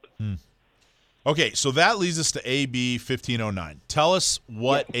grew up. Okay, so that leads us to AB 1509. Tell us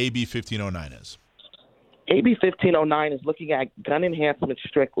what AB 1509 is. AB 1509 is looking at gun enhancements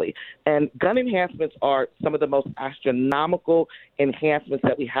strictly. And gun enhancements are some of the most astronomical enhancements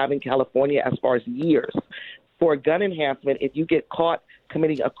that we have in California as far as years. For a gun enhancement, if you get caught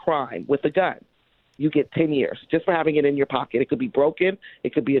committing a crime with a gun, you get 10 years just for having it in your pocket. It could be broken.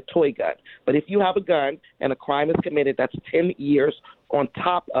 It could be a toy gun. But if you have a gun and a crime is committed, that's 10 years on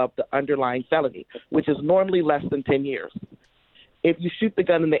top of the underlying felony, which is normally less than 10 years. If you shoot the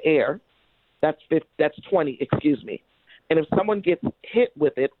gun in the air, that's 20, And if someone gets hit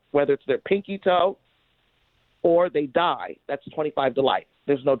with it, whether it's their pinky toe or they die, that's 25 to life.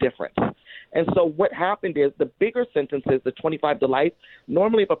 There's no difference. And so what happened is the bigger sentences, the 25 to life,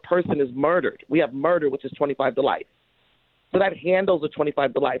 normally if a person is murdered, we have murder, which is 25 to life. So that handles the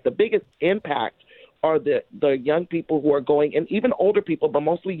 25 to life. The biggest impact are the young people who are going, and even older people, but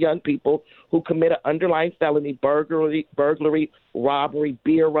mostly young people who commit an underlying felony, burglary, robbery,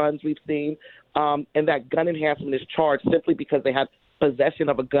 beer runs we've seen, and that gun enhancement is charged simply because they had possession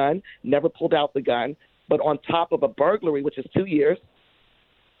of a gun, never pulled out the gun, but on top of a burglary, which is 2 years,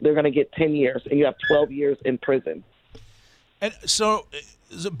 they're going to get 10 years, and you have 12 years in prison. And so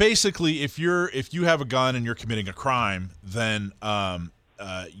basically, if you have a gun and you're committing a crime, then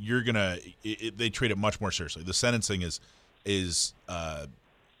you're gonna. They treat it much more seriously. The sentencing is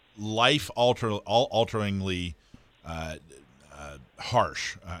life alteringly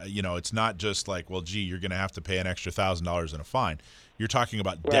harsh. It's not just like, well, gee, you're gonna have to pay an extra $1,000 in a fine. You're talking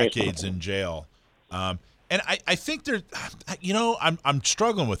about decades in jail. And I think I'm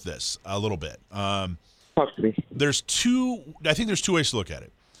struggling with this a little bit. Talk to me. I think there's two ways to look at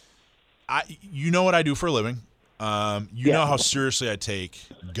it. You know what I do for a living. You know how seriously I take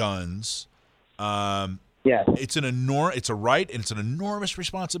guns. Yes. It's a right, and it's an enormous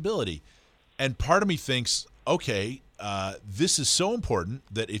responsibility. And part of me thinks, okay, this is so important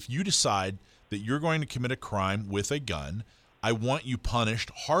that if you decide that you're going to commit a crime with a gun, I want you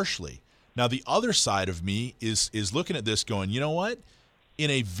punished harshly. Now, the other side of me is looking at this going, you know what? In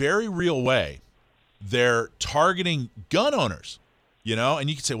a very real way, they're targeting gun owners, and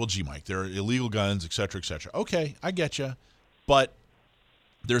you can say, well, gee, Mike, they're illegal guns, et cetera, et cetera. Okay, I get you. But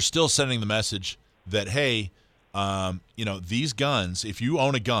they're still sending the message that, hey, these guns, if you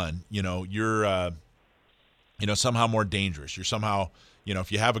own a gun, you're, somehow more dangerous. You're somehow,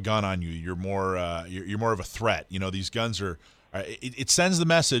 if you have a gun on you, you're more of a threat. These guns are, it sends the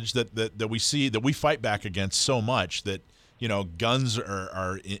message that we see, that we fight back against so much, that, guns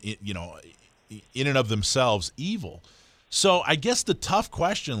are in and of themselves evil. So I guess the tough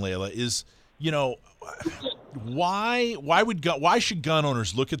question, Layla, is, why should gun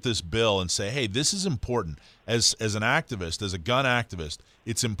owners look at this bill and say, hey, this is important as an activist, as a gun activist,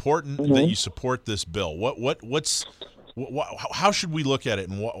 it's important that you support this bill. How should we look at it,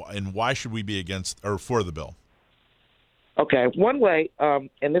 and why should we be against or for the bill? Okay, one way,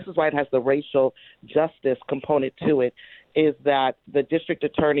 and this is why it has the racial justice component to it, is that the district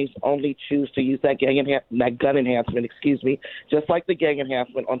attorneys only choose to use that gun enhancement, just like the gang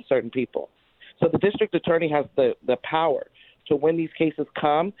enhancement on certain people. So the district attorney has the power to, when these cases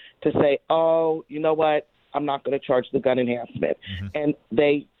come, to say, oh, you know what, I'm not going to charge the gun enhancement. And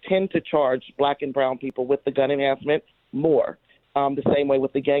they tend to charge black and brown people with the gun enhancement more. The same way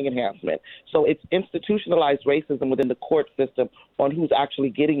with the gang enhancement. So it's institutionalized racism within the court system on who's actually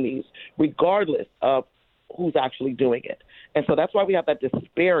getting these, regardless of who's actually doing it. And so that's why we have that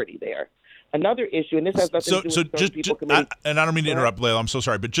disparity there. Another issue, and this has nothing to do with certain people committing. And I don't mean to interrupt, Layla, I'm so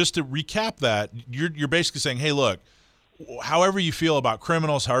sorry, but just to recap that, you're basically saying, hey, look, however you feel about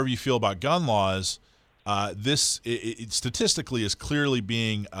criminals, however you feel about gun laws, this statistically is clearly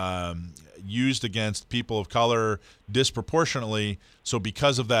being used against people of color disproportionately. So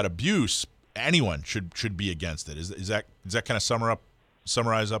because of that abuse, anyone should be against it. Is that kind of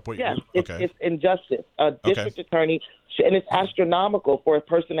summarize up what you? Yes, okay. It's injustice. A district attorney, and it's astronomical for a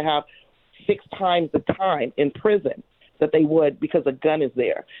person to have 6 times the time in prison that they would because a gun is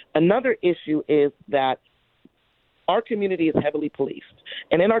there. Another issue is that our community is heavily policed.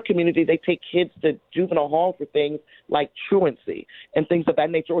 And in our community, they take kids to juvenile hall for things like truancy and things of that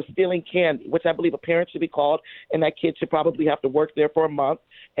nature, or stealing candy, which I believe a parent should be called, and that kid should probably have to work there for a month.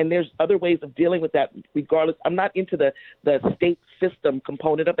 And there's other ways of dealing with that regardless. I'm not into the state system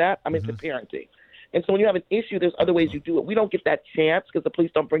component of that. I'm into parenting. And so when you have an issue, there's other ways you do it. We don't get that chance because the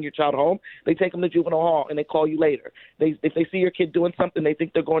police don't bring your child home. They take them to juvenile hall and they call you later. If they see your kid doing something, they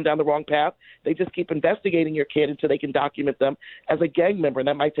think they're going down the wrong path. They just keep investigating your kid until they can document them as a gang member, and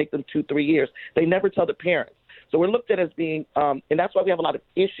that might take them 2-3 years. They never tell the parents. So we're looked at as being, and that's why we have a lot of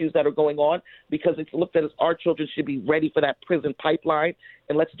issues that are going on, because it's looked at as our children should be ready for that prison pipeline,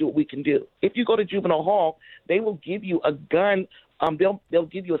 and let's do what we can do. If you go to juvenile hall, they will give you a gun. They'll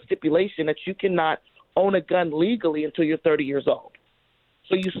give you a stipulation that you cannot own a gun legally until you're 30 years old.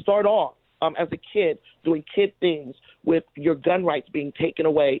 So you start off as a kid doing kid things with your gun rights being taken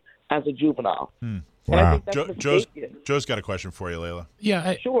away as a juvenile. And I think that's Joe's got a question for you, Layla.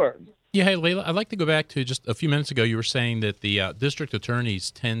 Yeah, sure. Yeah, hey, Layla, I'd like to go back to just a few minutes ago. You were saying that the district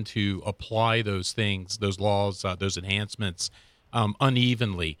attorneys tend to apply those things, those laws, those enhancements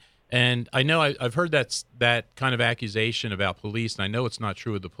unevenly. And I know I've heard that kind of accusation about police, and I know it's not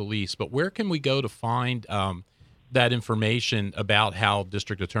true of the police, but where can we go to find that information about how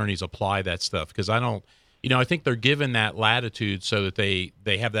district attorneys apply that stuff? Because I don't, I think they're given that latitude so that they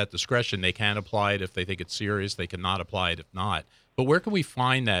have that discretion. They can apply it if they think it's serious. They cannot apply it if not. But where can we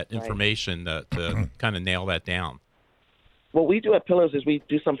find that information to kind of nail that down? What we do at Pillars is we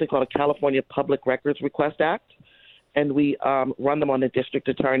do something called a California Public Records Request Act, and we run them on the district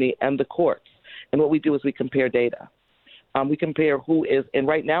attorney and the courts. And what we do is we compare data. We compare who is, and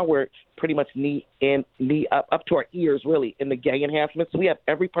right now we're pretty much knee up to our ears, really, in the gang enhancements. So we have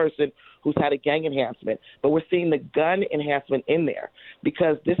every person who's had a gang enhancement, but we're seeing the gun enhancement in there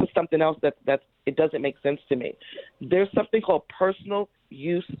because this is something else that it doesn't make sense to me. There's something called personal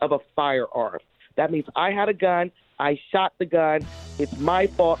use of a firearm. That means I had a gun, I shot the gun, it's my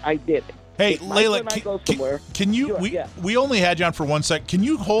fault, I did it. Hey, Layla, can you? Sure, we only had you on for 1 sec. Can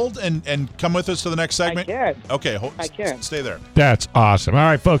you hold and come with us to the next segment? I can. Okay, I can. Stay there. That's awesome. All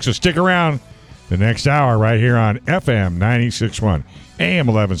right, folks, so stick around the next hour right here on FM 96.1, AM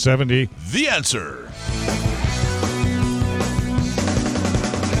 1170. The Answer.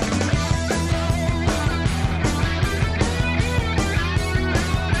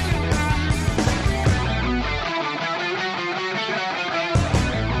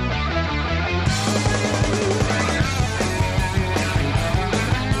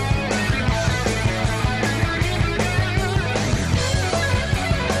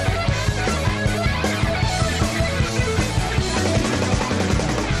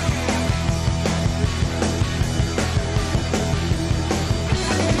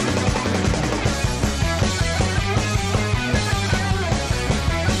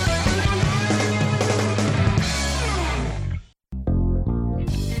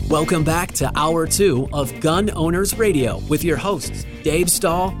 Welcome back to Hour 2 of Gun Owners Radio with your hosts, Dave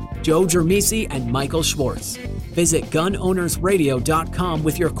Stahl, Joe Germisi, and Michael Schwartz. Visit gunownersradio.com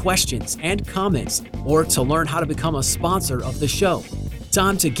with your questions and comments or to learn how to become a sponsor of the show.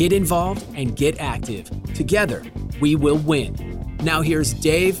 Time to get involved and get active. Together, we will win. Now here's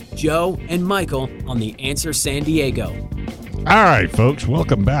Dave, Joe, and Michael on The Answer San Diego. All right, folks,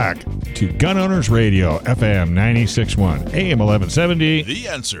 welcome back to Gun Owners Radio, FM 96.1, AM 1170. The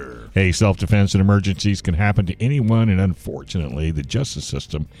Answer. Hey, self-defense and emergencies can happen to anyone, and unfortunately, the justice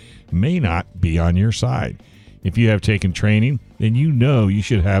system may not be on your side. If you have taken training, then you know you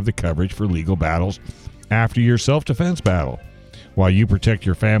should have the coverage for legal battles after your self-defense battle. While you protect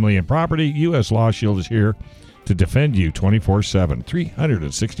your family and property, U.S. Law Shield is here to defend you 24/7,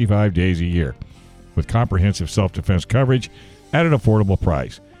 365 days a year, with comprehensive self-defense coverage at an affordable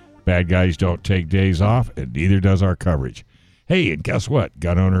price. Bad guys don't take days off, and neither does our coverage. Hey, and guess what,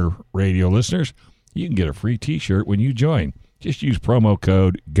 Gun Owner Radio listeners? You can get a free T-shirt when you join. Just use promo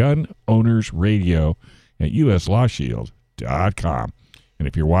code GUNOWNERSRADIO at uslawshield.com. And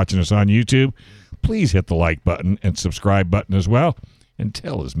if you're watching us on YouTube, please hit the like button and subscribe button as well, and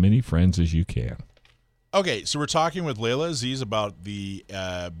tell as many friends as you can. Okay, so we're talking with Layla Aziz about the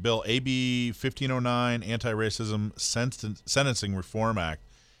bill AB 1509, Anti-Racism Sentencing Reform Act,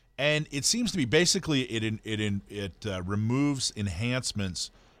 and it seems to be basically it removes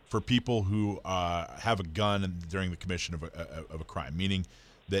enhancements for people who have a gun during the commission of a crime, meaning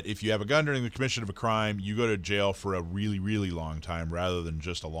that if you have a gun during the commission of a crime, you go to jail for a really, really long time rather than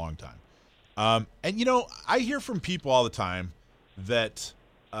just a long time. And I hear from people all the time that.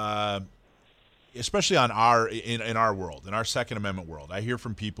 Especially in our world, in our Second Amendment world, I hear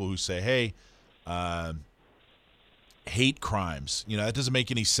from people who say, "Hey, hate crimes. That doesn't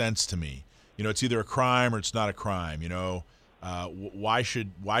make any sense to me. It's either a crime or it's not a crime. Why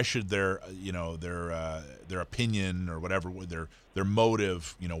should their their opinion or whatever their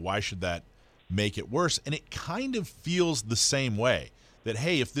motive, why should that make it worse? And it kind of feels the same way, that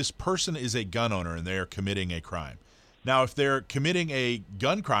hey, if this person is a gun owner and they are committing a crime. Now, if they're committing a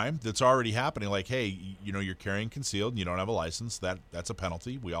gun crime that's already happening, like, hey, you're carrying concealed and you don't have a license, that's a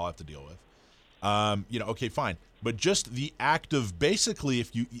penalty we all have to deal with. Okay, fine. But just the act of, basically,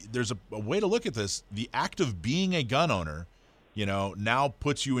 there's a way to look at this, the act of being a gun owner, now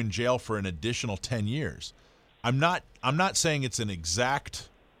puts you in jail for an additional 10 years. I'm not saying it's an exact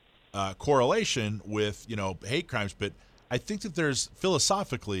correlation with, hate crimes, but I think that there's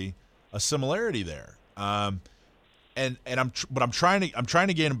philosophically a similarity there. And I'm trying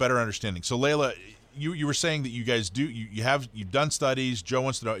to gain a better understanding. So Layla, you were saying that you guys you've done studies. Joe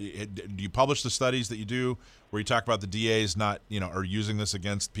wants to know, do you publish the studies that you do where you talk about the DAs not, are using this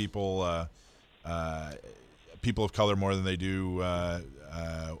against people of color more than they do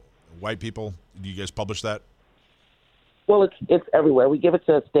white people? Do you guys publish that? Well, it's everywhere. We give it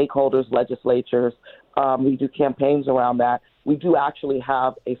to stakeholders, legislatures. We do campaigns around that. We do actually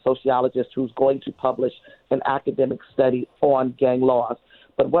have a sociologist who's going to publish an academic study on gang laws.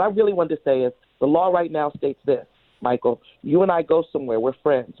 But what I really wanted to say is the law right now states this, Michael. You and I go somewhere. We're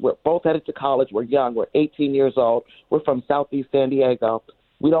friends. We're both headed to college. We're young. We're 18 years old. We're from Southeast San Diego.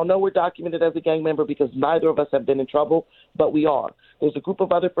 We don't know we're documented as a gang member because neither of us have been in trouble, but we are. There's a group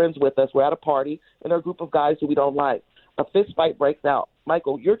of other friends with us. We're at a party, and there are a group of guys who we don't like. A fist fight breaks out.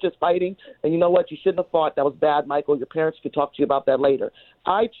 Michael, you're just fighting, and you know what? You shouldn't have fought. That was bad, Michael. Your parents could talk to you about that later.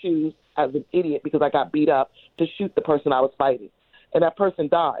 I choose, as an idiot, because I got beat up, to shoot the person I was fighting, and that person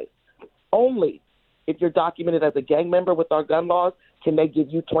dies. Only if you're documented as a gang member with our gun laws can they give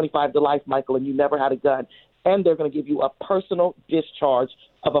you 25 to life, Michael, and you never had a gun, and they're going to give you a personal discharge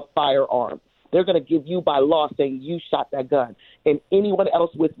of a firearm. They're going to give you by law saying you shot that gun, and anyone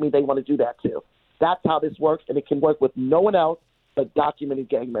else with me, they want to do that too. That's how this works, and it can work with no one else but documented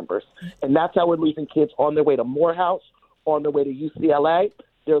gang members. And that's how we're losing kids on their way to Morehouse, on their way to UCLA.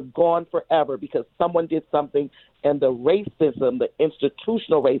 They're gone forever because someone did something, and the racism, the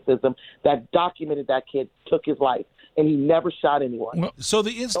institutional racism that documented that kid took his life, and he never shot anyone. Well, so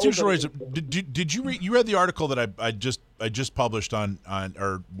the institutional racism. Did you read? You read the article that I just published on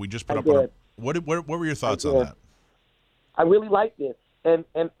or we just put up on. What were your thoughts on that? I really liked it, and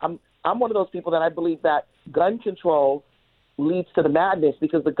I'm one of those people that I believe that gun control leads to the madness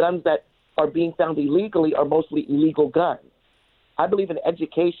because the guns that are being found illegally are mostly illegal guns. I believe in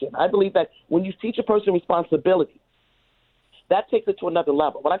education. I believe that when you teach a person responsibility, that takes it to another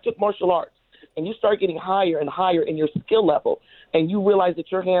level. When I took martial arts and you start getting higher and higher in your skill level and you realize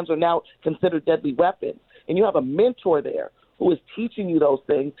that your hands are now considered deadly weapons and you have a mentor there who is teaching you those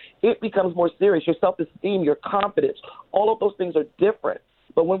things, it becomes more serious. Your self-esteem, your confidence, all of those things are different.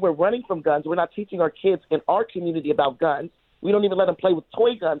 But when we're running from guns, we're not teaching our kids in our community about guns. We don't even let them play with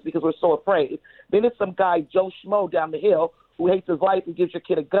toy guns because we're so afraid. Then it's some guy, Joe Schmo, down the hill who hates his life and gives your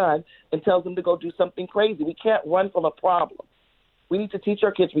kid a gun and tells him to go do something crazy. We can't run from a problem. We need to teach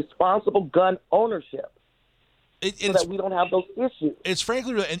our kids responsible gun ownership so that we don't have those issues. It's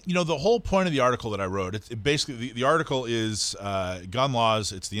frankly, and the whole point of the article that I wrote, it basically, the article is gun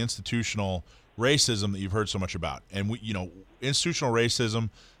laws. It's the institutional racism that you've heard so much about. And institutional racism,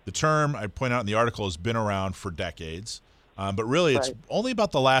 the term I point out in the article, has been around for decades. But really, it's only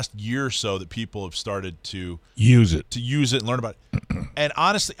about the last year or so that people have started to use it and learn about it. And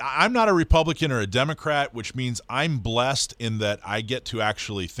honestly, I'm not a Republican or a Democrat, which means I'm blessed in that I get to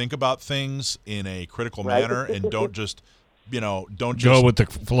actually think about things in a critical manner and don't just go with the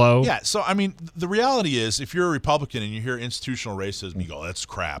flow. Yeah. So, I mean, the reality is if you're a Republican and you hear institutional racism, you go, that's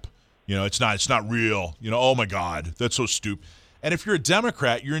crap. It's not real. Oh, my God, that's so stupid. And if you're a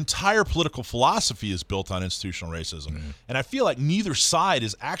Democrat, your entire political philosophy is built on institutional racism. Mm-hmm. And I feel like neither side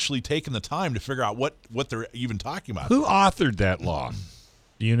has actually taken the time to figure out what they're even talking about. Who authored that law?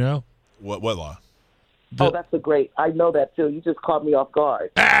 Do you know? What law? That's I know that too. You just caught me off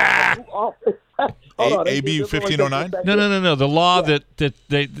guard. AB 1509? No. The law that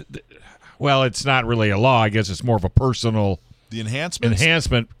they well, it's not really a law. I guess it's more of a personal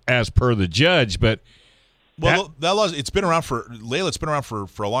enhancement as per the judge, but well, that law, it's been around for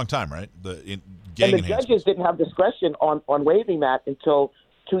a long time, right? And the judges didn't have discretion on waiving that until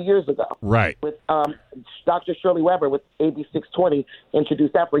 2 years ago. Right. With Dr. Shirley Weber with AB 620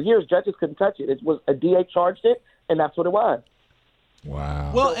 introduced that. For years, judges couldn't touch it. It was a DA charged it, and that's what it was.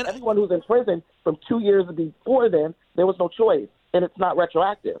 Wow. Well, and anyone who's in prison from 2 years before then, there was no choice, and it's not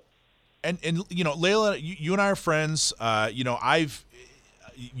retroactive. And you know, Layla, you and I are friends. You know,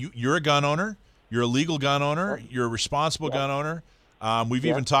 you're a gun owner. You're a legal gun owner. You're a responsible gun owner. We've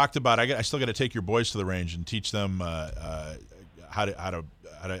even talked about. I still got to take your boys to the range and teach them how to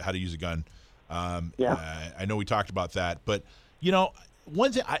use a gun. I know we talked about that, but you know,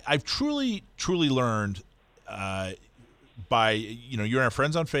 one thing I've truly learned by, you know, you're our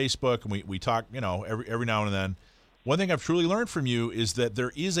friends on Facebook, and we talk, you know, every now and then. One thing I've truly learned from you is that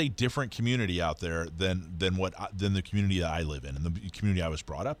there is a different community out there than the community that I live in and the community I was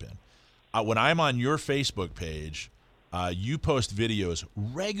brought up in. When I'm on your Facebook page, you post videos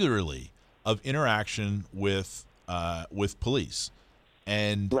regularly of interaction with police,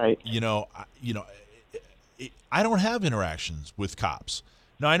 and I don't have interactions with cops.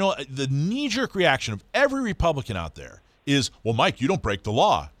 Now, I know the knee-jerk reaction of every Republican out there is, well, Mike, you don't break the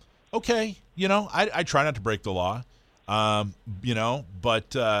law. Okay, you know, I try not to break the law, you know,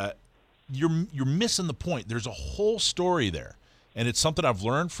 but you're missing the point. There's a whole story there, and it's something I've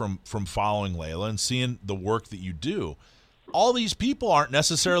learned from following Layla and seeing the work that you do. All these people aren't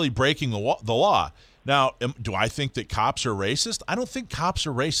necessarily breaking the law. Now, do I think that cops are racist? I don't think cops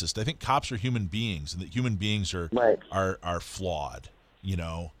are racist. I think cops are human beings, and that human beings are flawed. You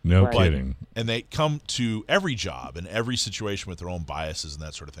know, no kidding. And they come to every job and every situation with their own biases and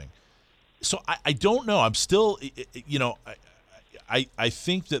that sort of thing. So I don't know. I'm still, you know, I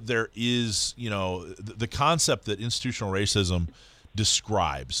think that there is, you know, the concept that institutional racism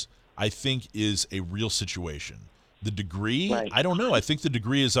describes, I think, is a real situation. The degree, I don't know. I think the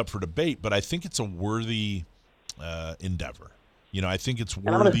degree is up for debate, but I think it's a worthy endeavor. You know, I think it's worthy.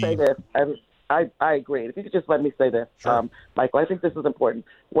 And I'm going to say this. I agree. If you could just let me say this, sure. Michael, I think this is important.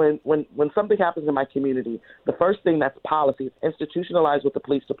 When something happens in my community, the first thing that's policy, it's institutionalized with the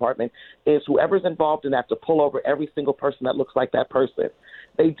police department, is whoever's involved in that to pull over every single person that looks like that person.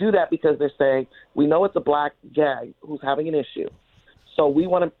 They do that because they're saying, we know it's a black gang who's having an issue, so we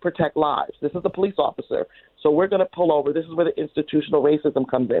want to protect lives. This is a police officer, so we're going to pull over. This is where the institutional racism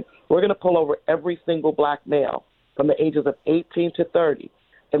comes in. We're going to pull over every single black male from the ages of 18 to 30.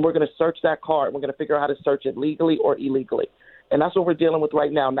 And we're going to search that car, and we're going to figure out how to search it legally or illegally. And that's what we're dealing with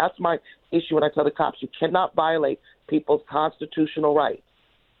right now. And that's my issue when I tell the cops, you cannot violate people's constitutional rights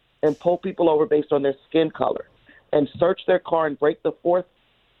and pull people over based on their skin color and search their car and break the Fourth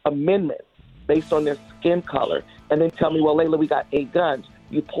Amendment based on their skin color and then tell me, well, Layla, we got 8 guns.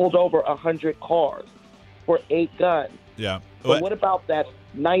 You pulled over 100 cars for 8 guns. Yeah. But what about that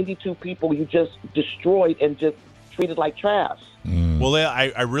 92 people you just destroyed and just treated like trash? Well,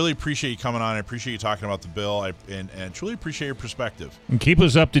 I really appreciate you coming on. I appreciate you talking about the bill, and truly appreciate your perspective. And keep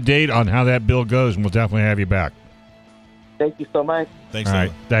us up to date on how that bill goes, and we'll definitely have you back. Thank you so much. Thanks, All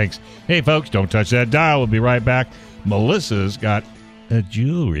right, thanks. Hey, folks, don't touch that dial. We'll be right back. Melissa's got a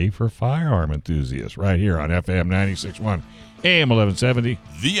jewelry for firearm enthusiasts right here on FM 96.1, AM 1170.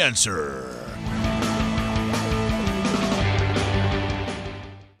 The Answer.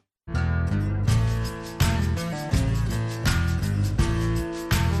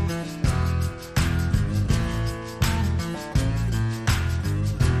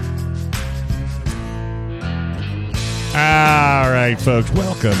 All right, folks,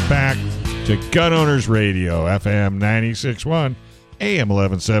 welcome back to Gun Owners Radio, FM 96.1, AM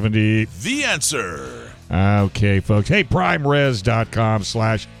 1170. The Answer. Okay, folks. Hey,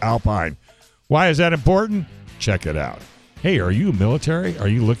 PrimeRes.com/Alpine. Why is that important? Check it out. Hey, are you military? Are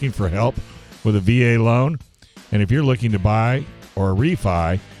you looking for help with a VA loan? And if you're looking to buy or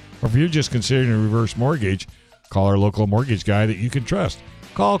refi, or if you're just considering a reverse mortgage, call our local mortgage guy that you can trust.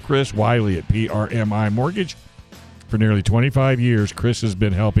 Call Chris Wiley at PRMI Mortgage. For nearly 25 years, Chris has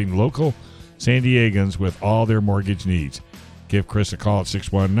been helping local San Diegans with all their mortgage needs. Give Chris a call at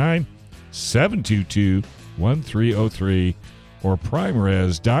 619-722-1303 or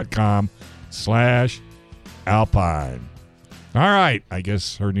PrimeRes.com/Alpine. All right. I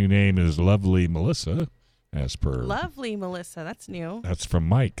guess her new name is Lovely Melissa, as per. Lovely Melissa. That's new. That's from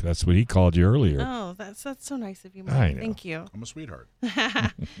Mike. That's what he called you earlier. Oh, that's so nice of you, Mike. I know. Thank you. I'm a sweetheart.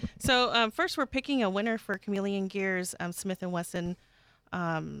 So first, we're picking a winner for Chameleon Gear's Smith & Wesson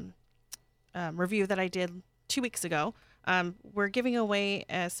review that I did 2 weeks ago. We're giving away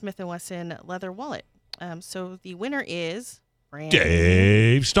a Smith & Wesson leather wallet. So the winner is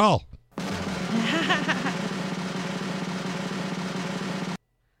Dave Stahl.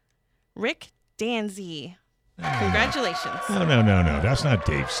 Rick Danzy. Congratulations. No. That's not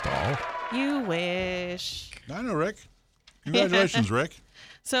Dave Stahl. You wish. I know, Rick. Congratulations, Rick.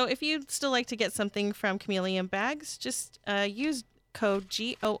 So if you'd still like to get something from Chameleon Bags, just use code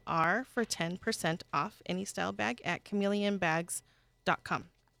GOR for 10% off any style bag at chameleonbags.com.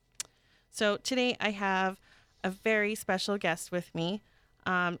 So today I have a very special guest with me.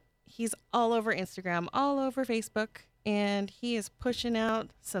 He's all over Instagram, all over Facebook, and he is pushing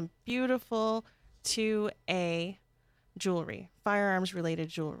out some beautiful 2A jewelry, firearms-related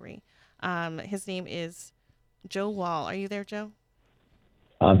jewelry. His name is Joe Wall. Are you there, Joe?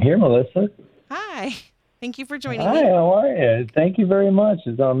 I'm here, Melissa. Hi. Thank you for joining Hi, me. how are you? Thank you very much.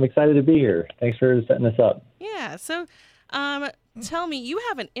 I'm excited to be here. Thanks for setting this up. Yeah. So tell me, you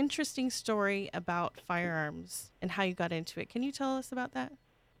have an interesting story about firearms and how you got into it. Can you tell us about that?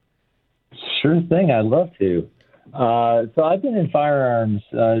 Sure thing. I'd love to. So I've been in firearms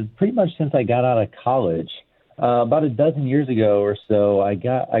pretty much since I got out of college. About a dozen years ago or so, I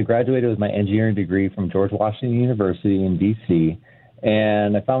graduated with my engineering degree from George Washington University in D.C.,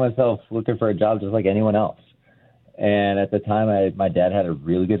 and I found myself looking for a job just like anyone else. And at the time, my dad had a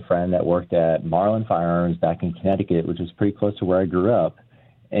really good friend that worked at Marlin Firearms back in Connecticut, which was pretty close to where I grew up.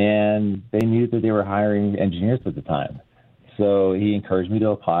 And they knew that they were hiring engineers at the time. So he encouraged me to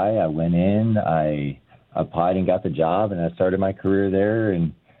apply. I went in, I applied and got the job, and I started my career there.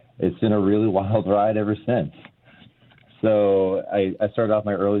 And it's been a really wild ride ever since. So I started off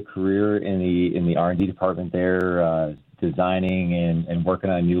my early career in the R&D department there, designing and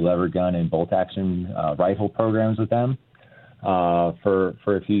working on new lever gun and bolt action rifle programs with them for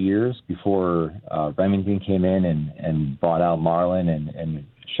a few years before Remington came in and bought out Marlin and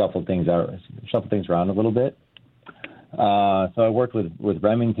shuffled things around a little bit. So I worked with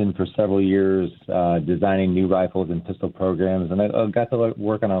Remington for several years, designing new rifles and pistol programs, and I got to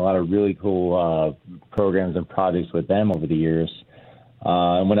work on a lot of really cool programs and projects with them over the years.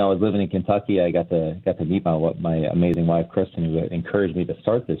 And when I was living in Kentucky, I got to meet my amazing wife, Kristen, who encouraged me to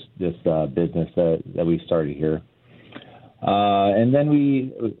start this business that we started here. And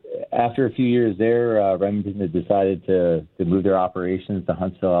then after a few years there, Remington had decided to move their operations to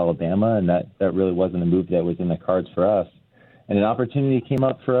Huntsville, Alabama, and that really wasn't a move that was in the cards for us. And an opportunity came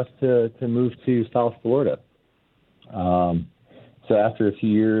up for us to move to South Florida. So after a few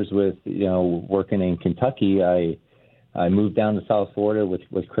years with working in Kentucky, I moved down to South Florida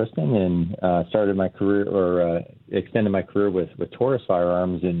with Kristen and started my career extended my career with Taurus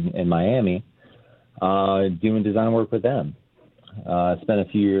Firearms in Miami, doing design work with them. I spent a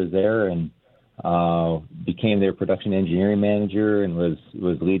few years there and became their production engineering manager and was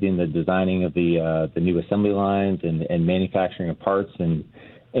leading the designing of the new assembly lines and manufacturing of parts and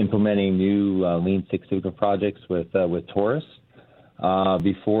implementing new Lean Six Sigma projects with Taurus.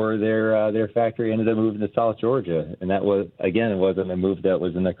 Before their factory ended up moving to South Georgia. And that was, again, it wasn't a move that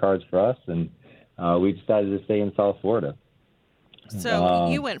was in the cards for us. And we decided to stay in South Florida. So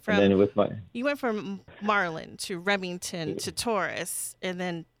you went from Marlin to Remington to Taurus and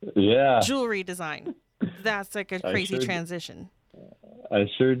then jewelry design. That's like a crazy transition. I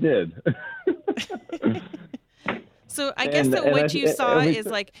sure did. So I guess what you saw is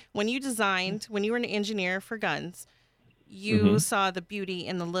like when you were an engineer for guns, you saw the beauty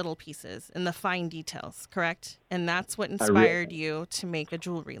in the little pieces and the fine details, correct? And that's what inspired you to make a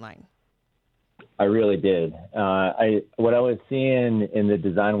jewelry line. I really did. What I was seeing in the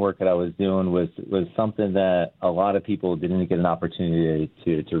design work that I was doing was something that a lot of people didn't get an opportunity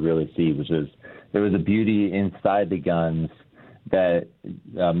to really see, which is there was a beauty inside the guns that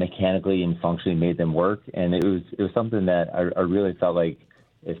mechanically and functionally made them work. And it was something that I really felt like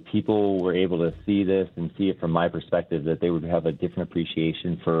if people were able to see this and see it from my perspective, that they would have a different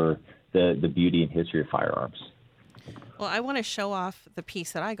appreciation for the beauty and history of firearms. Well, I want to show off the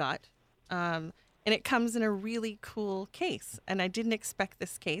piece that I got. And it comes in a really cool case. And I didn't expect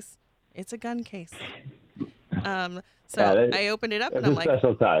this case. It's a gun case. I opened it up and I'm like,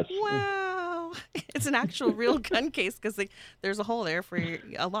 wow, it's an actual real gun case because there's a hole there for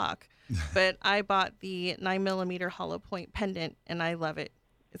a lock. But I bought the 9mm hollow point pendant and I love it.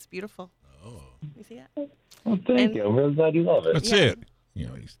 It's beautiful. Oh. You see that? Well, thank you. I'm really glad you love it. That's it.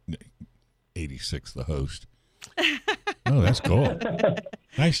 He's 86, the host. Oh, that's cool.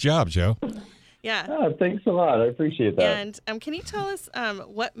 Nice job, Joe. Yeah. Oh, thanks a lot. I appreciate that. And can you tell us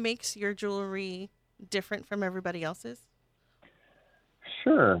what makes your jewelry different from everybody else's?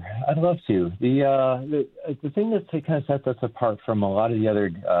 Sure, I'd love to. The thing that kind of sets us apart from a lot of the other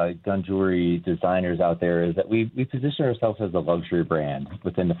gun jewelry designers out there is that we position ourselves as a luxury brand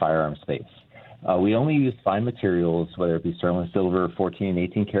within the firearm space. We only use fine materials, whether it be sterling silver, 14 and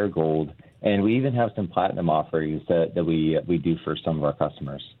 18 karat gold, and we even have some platinum offerings that we do for some of our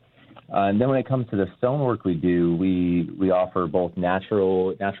customers. And then when it comes to the stonework we do, we offer both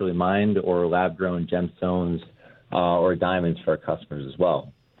naturally mined or lab-grown gemstones or diamonds for our customers as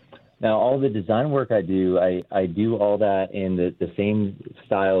well. Now, all the design work I do, I do all that in the same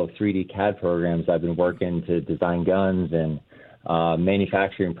style of 3D CAD programs I've been working to design guns and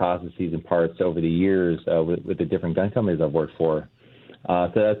manufacturing processes and parts over the years with the different gun companies I've worked for.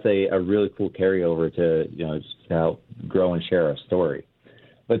 So that's a really cool carryover to just to help grow and share our story.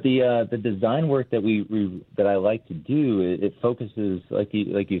 But the design work that I like to do, it focuses like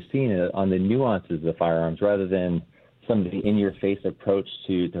you've seen on the nuances of firearms rather than some of the in-your-face approach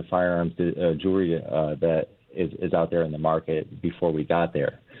to firearms jewelry that is out there in the market before we got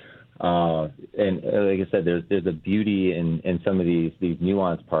there. And like I said, there's a beauty in some of these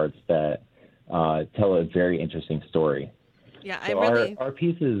nuanced parts that tell a very interesting story. Yeah, so our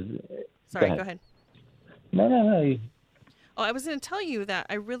pieces. Sorry, go ahead. No. Oh, I was going to tell you that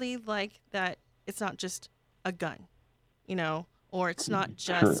I really like that it's not just a gun, or it's not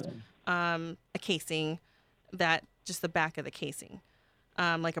just a casing, that just the back of the casing,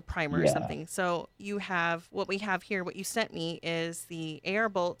 like a primer or something. So you have what we have here. What you sent me is the AR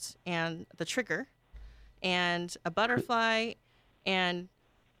bolt and the trigger, and a butterfly, and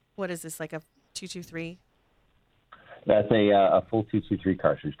what is this, like a 223? That's a full 223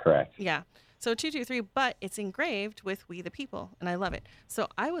 cartridge, correct? Yeah. So 223, but it's engraved with "We the People," and I love it. So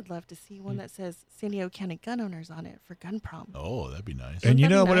I would love to see one that says San Diego County Gun Owners on it for Gun Prom. Oh, that'd be nice. And you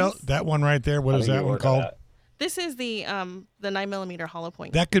know what else? That one right there. What is that one called? This is the 9mm hollow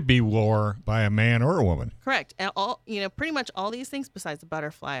point. That could be wore by a man or a woman. Correct. And pretty much all these things besides the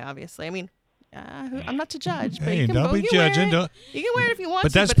butterfly, obviously. I mean, I'm not to judge, but hey, don't be judging. You can wear it if you want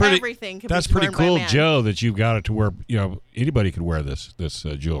but that's to, but pretty, everything can that's be pretty worn by a cool, man. Joe, that you've got it to where anybody could wear this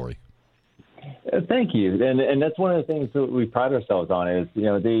jewelry. Thank you, and that's one of the things that we pride ourselves on is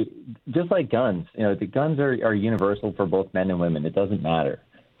they just like guns. The guns are universal for both men and women. It doesn't matter.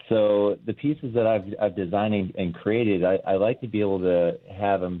 So the pieces that I've designed and created, I like to be able to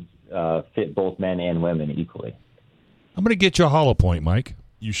have them fit both men and women equally. I'm going to get you a hollow point, Mike.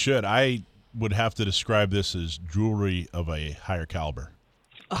 You should. I would have to describe this as jewelry of a higher caliber.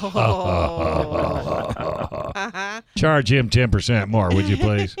 Oh. Charge him 10% more, would you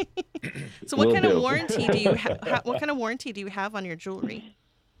please? So what kind of warranty do you what kind of warranty do you have on your jewelry?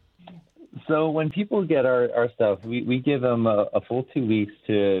 So when people get our stuff, we give them a full 2 weeks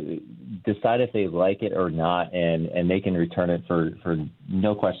to decide if they like it or not, and they can return it for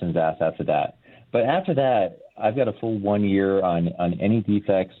no questions asked after that. But after that, I've got a full 1 year on any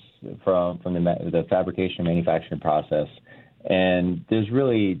defects from the fabrication and manufacturing process. And there's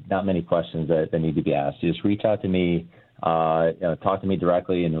really not many questions that need to be asked. You just reach out to me, talk to me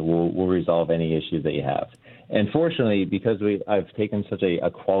directly, and we'll resolve any issues that you have. And fortunately, because I've taken such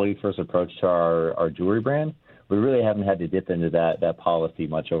a quality first approach to our jewelry brand, we really haven't had to dip into that policy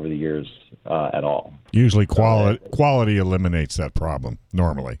much over the years at all. Usually quality eliminates that problem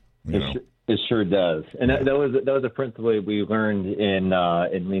normally. It sure does, and that was a principle we learned in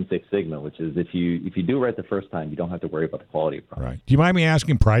Lean Six Sigma, which is if you do it right the first time, you don't have to worry about the quality of product. Right. Do you mind me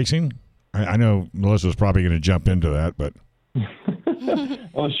asking pricing? I know Melissa's probably going to jump into that, but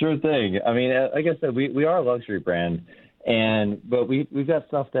well, sure thing. I mean, like I said, we are a luxury brand, but we've got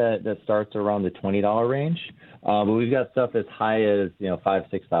stuff that starts around the $20 range, but we've got stuff as high as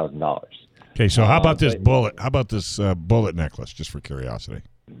 $5,000-$6,000. Okay, so how about this bullet? How about this bullet necklace, just for curiosity?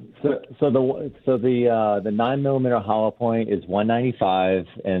 So the 9mm hollow point is $195,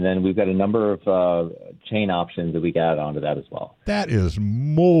 and then we've got a number of chain options that we got onto that as well. That is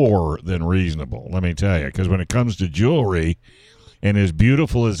more than reasonable, let me tell you, because when it comes to jewelry, and as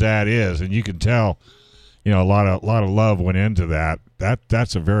beautiful as that is, and you can tell, a lot of love went into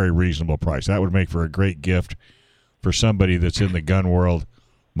that's a very reasonable price. That would make for a great gift for somebody that's in the gun world,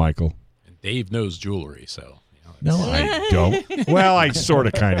 Michael. And Dave knows jewelry, so. No, I don't. Well, I sort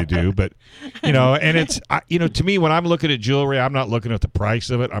of kind of do, but, and it's, to me, when I'm looking at jewelry, I'm not looking at the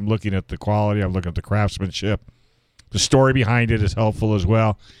price of it. I'm looking at the quality. I'm looking at the craftsmanship. The story behind it is helpful as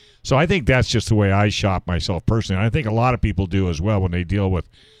well. So I think that's just the way I shop myself personally. And I think a lot of people do as well when they deal with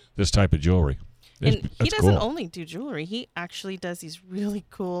this type of jewelry. And he doesn't only do jewelry. He actually does these really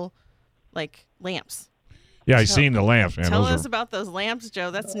cool, lamps. Yeah, I've seen the lamps, man. Tell us about those lamps, Joe.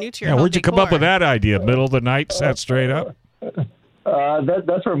 That's new to your where'd you decor. come up with that idea? Middle of the night, sat straight up?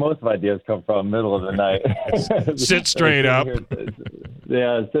 That's where most of ideas come from, middle of the night. Sit straight up.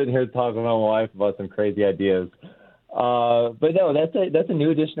 Sitting here talking to my wife about some crazy ideas. But no, that's a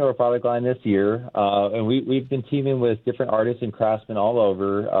new addition to our product line this year. And we've been teaming with different artists and craftsmen all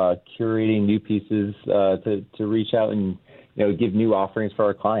over, curating new pieces to reach out and give new offerings for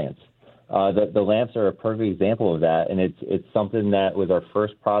our clients. The lamps are a perfect example of that, and it's something that was our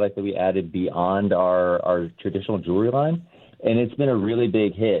first product that we added beyond our traditional jewelry line, and it's been a really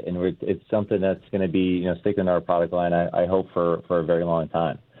big hit, and it's something that's going to be sticking to our product line. I hope for a very long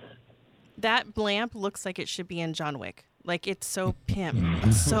time. That lamp looks like it should be in John Wick. Like, it's so pimp.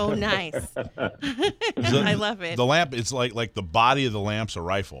 It's so nice. I love it. The lamp, it's like the body of the lamp's a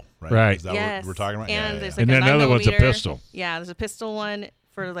rifle, right? Right. Is that Yes. what we're talking about? And Yeah, there's yeah. like And a then another one's a 9mm. pistol. Yeah, there's a pistol one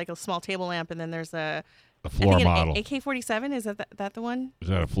for like a small table lamp, and then there's A I floor think model. an AK-47. Is that the one? Is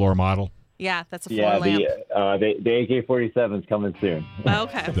that a floor model? Yeah, that's a floor lamp. The AK-47 is coming soon.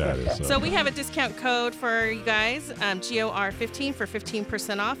 Okay. That is So we have a discount code for you guys, GOR15 for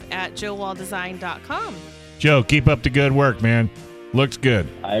 15% off at joewalldesign.com. Joe, keep up the good work, man. Looks good.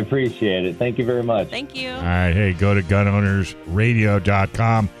 I appreciate it. Thank you very much. Thank you. All right, hey, go to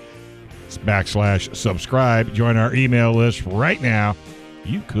gunownersradio.com /subscribe. Join our email list right now.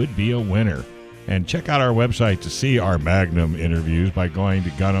 You could be a winner. And check out our website to see our Magnum interviews by going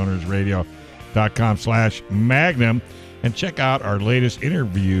to gunownersradio.com /Magnum. And check out our latest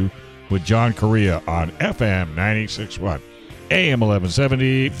interview with John Correa on FM 96.1, AM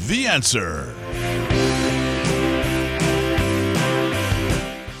 1170. The Answer.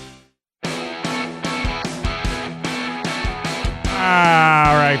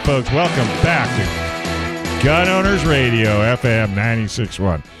 All right, folks, welcome back to Gun Owners Radio, FM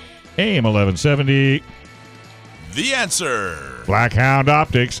 96.1, AM 1170. The Answer. Blackhound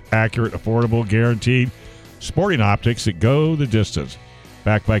Optics, accurate, affordable, guaranteed sporting optics that go the distance.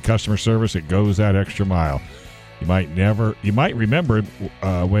 Backed by customer service that goes that extra mile. You might remember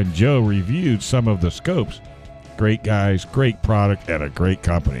when Joe reviewed some of the scopes. Great guys, great product, and a great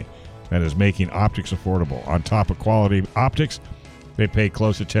company that is making optics affordable. On top of quality optics, they pay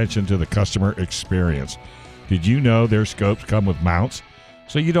close attention to the customer experience. Did you know their scopes come with mounts?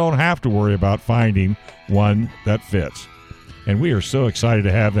 So you don't have to worry about finding one that fits. And we are so excited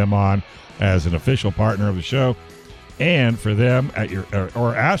to have them on as an official partner of the show. And for them at your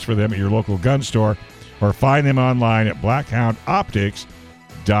or ask for them at your local gun store or find them online at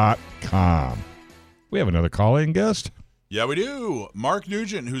blackhoundoptics.com. We have another call-in guest. Yeah, we do. Mark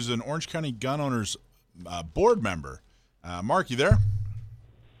Nugent, who's an Orange County Gun Owners board member. Mark, you there?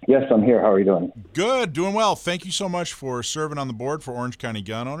 Yes, I'm here. How are you doing? Good, doing well. Thank you so much for serving on the board for Orange County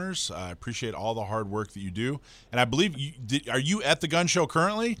Gun Owners. I appreciate all the hard work that you do. And I believe are you at the gun show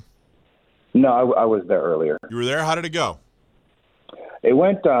currently? No, I was there earlier. You were there? How did it go? It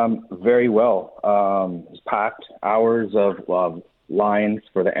went very well. It was packed, hours of lines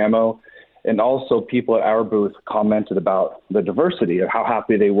for the ammo. And also people at our booth commented about the diversity of how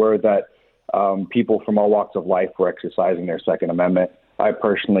happy they were that people from all walks of life were exercising their Second Amendment. I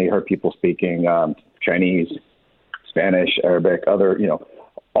personally heard people speaking Chinese, Spanish, Arabic, other,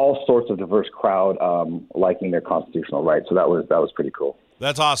 all sorts of diverse crowd liking their constitutional rights. So that was pretty cool.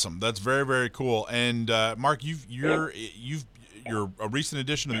 That's awesome. That's very, very cool. And Mark, you're a recent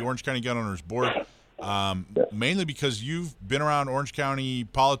addition to the Orange County Gun Owners Board, mainly because you've been around Orange County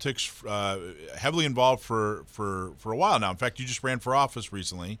politics, heavily involved for a while now. In fact, you just ran for office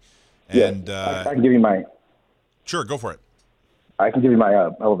recently. And I can give you my. Sure, go for it. I can give you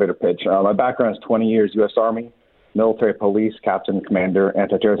my elevator pitch. My background is 20 years U.S. Army, military police, captain, commander,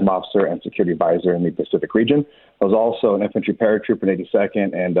 anti-terrorism officer, and security advisor in the Pacific region. I was also an infantry paratrooper in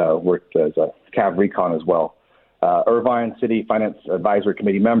 82nd and worked as a Cav Recon as well. Irvine City Finance Advisory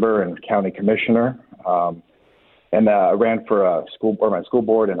Committee member and county commissioner. And I ran for my school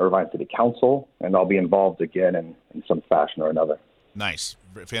board and Irvine City Council, and I'll be involved again in some fashion or another. Nice.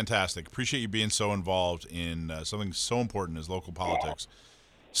 Fantastic. Appreciate you being so involved in something so important as local politics.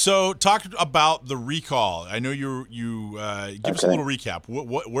 So talk about the recall. I know you give us a little recap.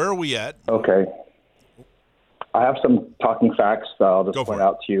 Where are we at? Okay. I have some talking facts I'll just point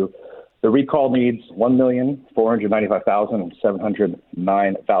out to you. The recall needs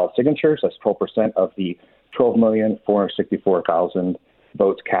 1,495,709 valid signatures. That's 12% of the 12,464,000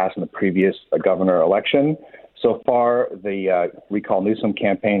 votes cast in the previous governor election. So far, the Recall Newsom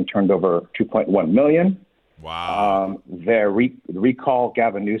campaign turned over 2.1 million. Wow. The Recall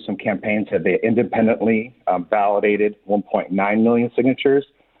Gavin Newsom campaign said they independently validated 1.9 million signatures.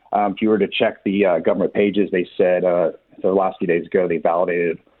 If you were to check the government pages, they said the last few days ago they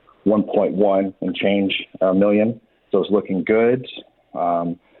validated 1.1 and change million. So it's looking good.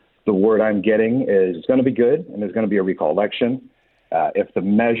 The word I'm getting is it's going to be good, and there's going to be a recall election. If the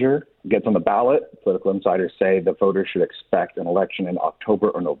measure gets on the ballot, political insiders say the voters should expect an election in October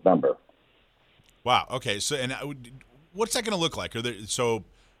or November. Wow. Okay. So, and what's that going to look like? So,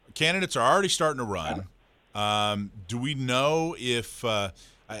 candidates are already starting to run. Do we know if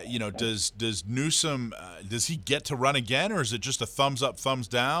does Newsom does he get to run again, or is it just a thumbs up, thumbs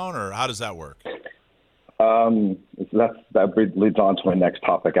down, or how does that work? That leads on to my next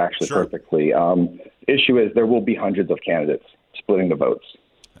topic, actually, Sure. perfectly. Issue is there will be hundreds of candidates splitting the votes.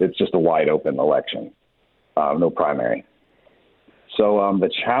 It's just a wide open election, no primary. So the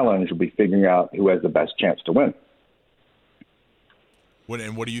challenge will be figuring out who has the best chance to win.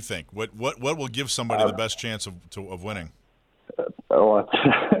 And what do you think? What will give somebody the best chance of winning?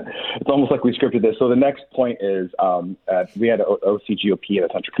 It's almost like we scripted this. So the next point is we had an OCGOP at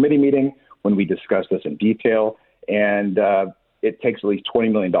a central committee meeting when we discussed this in detail, and it takes at least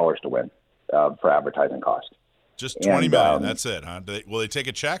 $20 million to win for advertising cost. Just $20 million. That's it, huh? Will they take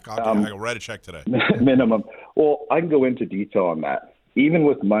a check? I'll write a check today. Minimum. Well, I can go into detail on that. Even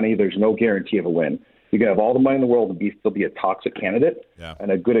with money, there's no guarantee of a win. You can have all the money in the world and still be a toxic candidate. Yeah.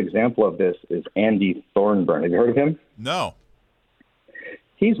 And a good example of this is Andy Thornburn. Have you heard of him? No.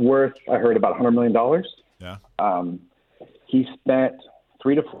 He's worth, I heard, about $100 million. Yeah. He spent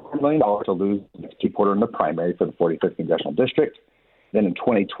 $3 to $4 million to lose Key Porter in the primary for the 45th Congressional District. Then in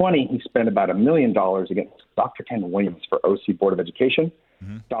 2020, he spent about $1 million against Dr. Ken Williams for OC Board of Education.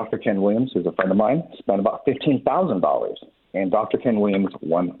 Mm-hmm. Dr. Ken Williams, who's a friend of mine, spent about $15,000, and Dr. Ken Williams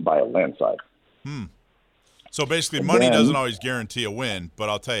won by a landslide. So basically, money doesn't always guarantee a win, but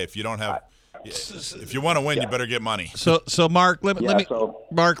I'll tell you, if you don't have, if you want to win, you better get money. So Mark, let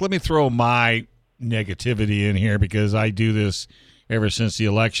me throw my negativity in here because I do this ever since the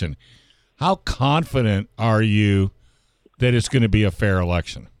election. How confident are you that it's going to be a fair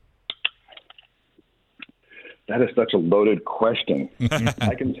election? That is such a loaded question.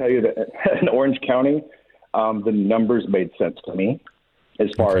 I can tell you that in Orange County, the numbers made sense to me as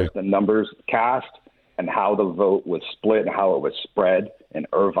far as the numbers cast and how the vote was split and how it was spread in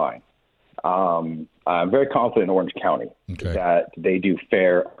Irvine. I'm very confident in Orange County that they do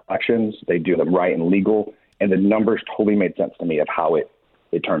fair elections, they do them right and legal, and the numbers totally made sense to me of how it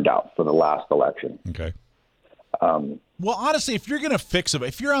turned out for the last election. Okay. Well, honestly, if you're going to fix it,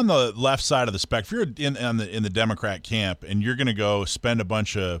 if you're on the left side of the spectrum, if you're in the Democrat camp and you're going to go spend a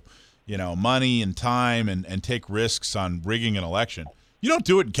bunch of money and time and take risks on rigging an election, you don't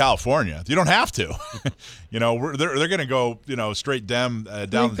do it in California. You don't have to. They're going to go straight Dem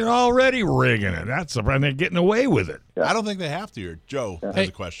down. They're already rigging it. And they're getting away with it. Yeah. I don't think they have to. Joe has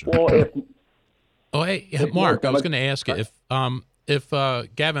a question. Well, Mark, I was going to ask you if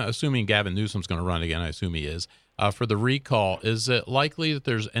Gavin, assuming Gavin Newsom's going to run again, I assume he is, for the recall, is it likely that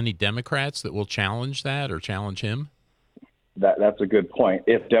there's any Democrats that will challenge that or challenge him? That's a good point.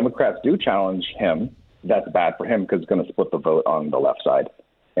 If Democrats do challenge him, that's bad for him because it's going to split the vote on the left side.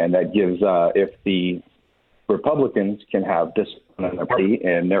 And that gives, if the Republicans can have discipline in their party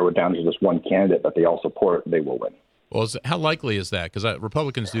and narrow it down to just one candidate that they all support, they will win. Well, how likely is that? Because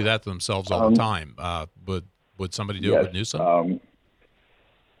Republicans do that to themselves all the time. Would somebody do it with Newsom?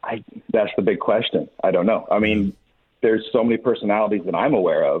 That's the big question. I don't know. I mean, there's so many personalities that I'm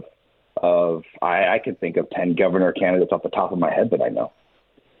aware of. I can think of 10 governor candidates off the top of my head that I know.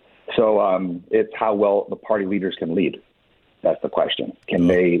 So it's how well the party leaders can lead. That's the question. Can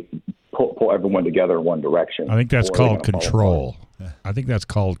they pull everyone together in one direction? I think that's called control. I think that's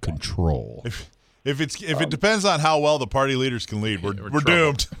called control. If it depends on how well the party leaders can lead, we're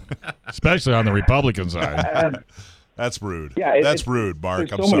doomed. Especially on the Republican side. That's rude. Yeah, that's rude, Mark.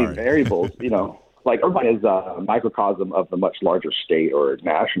 There's I'm so sorry. many variables. Like Irvine is a microcosm of the much larger state or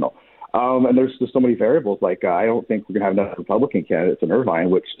national. And there's just so many variables. Like I don't think we're going to have enough Republican candidates in Irvine,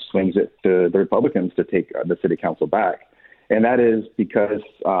 which swings it to the Republicans to take the city council back. And that is because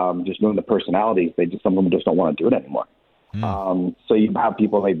just knowing the personalities, some of them just don't want to do it anymore. So you have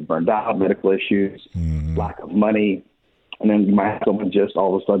people maybe burned out, medical issues, lack of money, and then you might have someone just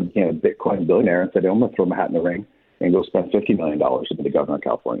all of a sudden became a Bitcoin billionaire and said, I'm going to throw my hat in the ring and go spend $50 million to be the governor of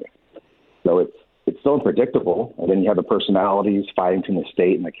California. So it's so unpredictable. And then you have the personalities fighting between the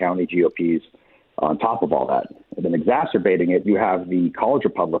state and the county GOPs on top of all that. And then exacerbating it, you have the college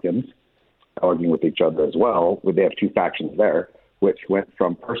Republicans arguing with each other as well, where they have two factions there, which went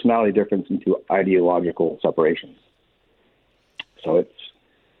from personality difference into ideological separations. So it's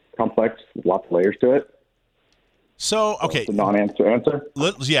complex, with lots of layers to it. So, okay. It's a non-answer answer.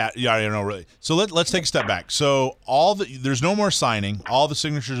 I know, really. So let's take a step back. So there's no more signing. All the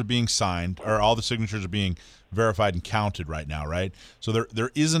signatures are being signed, or all the signatures are being verified and counted right now, right? So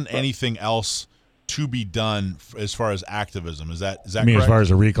there isn't anything else to be done as far as activism. Is that You mean correct? as far as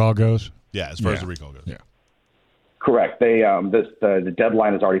the recall goes? Yeah, as far as the recall goes. Yeah. Correct. They the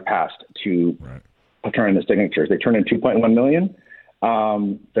deadline has already passed to turn in the signatures. They turned in 2.1 million.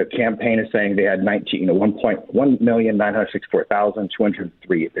 The campaign is saying they had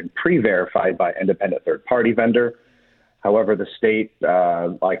 1,964,203 been pre-verified by independent third-party vendor. However, the state,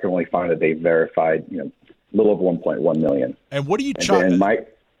 I can only find that they verified, little over 1.1 million. And what do you chalk?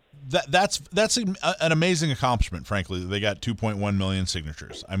 That's an amazing accomplishment, frankly. That they got 2.1 million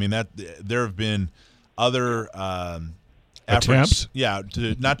signatures. I mean, that there have been other efforts,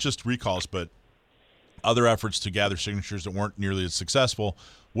 to not just recalls, but other efforts to gather signatures that weren't nearly as successful.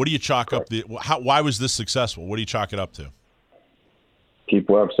 What do you chalk up why was this successful? What do you chalk it up to?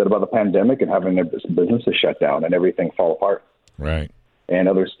 People are upset about the pandemic and having their businesses shut down and everything fall apart. Right. And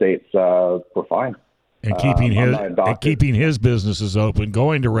other states were fine. And keeping his businesses open,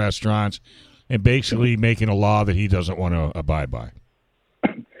 going to restaurants, and basically making a law that he doesn't want to abide by.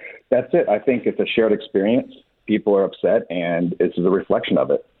 That's it. I think it's a shared experience. People are upset, and it's a reflection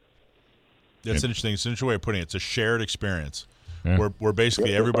of it. That's interesting. It's an interesting way of putting it. It's a shared experience where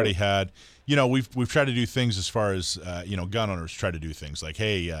basically everybody had, we've tried to do things as far as, gun owners try to do things like,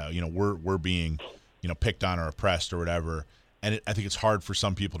 hey, we're being, picked on or oppressed or whatever. And I think it's hard for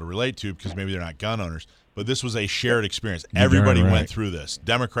some people to relate to because maybe they're not gun owners. But this was a shared experience. Everybody went through this.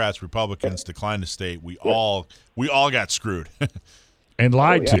 Democrats, Republicans, declined to state. We all got screwed. And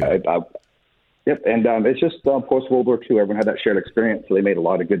lied to. Yep, and it's just post-World War II, everyone had that shared experience, so they made a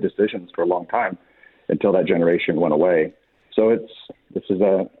lot of good decisions for a long time until that generation went away. So this is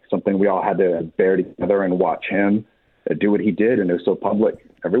something we all had to bear together and watch him do what he did, and it was so public.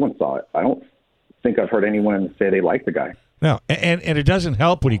 Everyone saw it. I don't think I've heard anyone say they like the guy. No, and it doesn't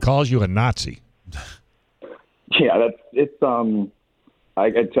help when he calls you a Nazi. Yeah,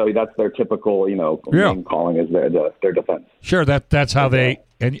 I can tell you that's their typical, name calling is their defense. Sure, that's how they.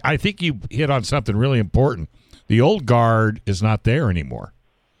 And I think you hit on something really important. The old guard is not there anymore.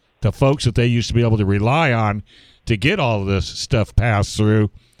 The folks that they used to be able to rely on to get all of this stuff passed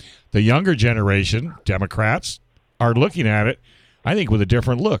through, the younger generation, Democrats, are looking at it, I think, with a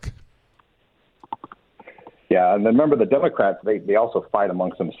different look. Yeah, and remember the Democrats, they also fight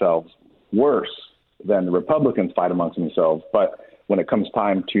amongst themselves worse than the Republicans fight amongst themselves. But when it comes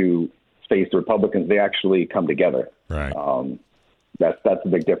time to face the Republicans, they actually come together. Right. That's the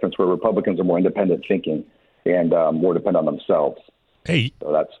big difference, where Republicans are more independent thinking and more dependent on themselves. Hey,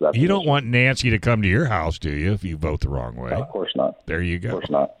 so that's you don't want Nancy to come to your house, do you, if you vote the wrong way? No, of course not. There you go. Of course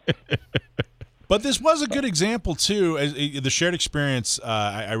not. But this was a good example too. The shared experience,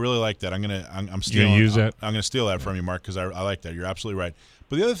 I really like that. I'm stealing. Use that? I'm going to steal that from you, Mark, because I like that. You're absolutely right.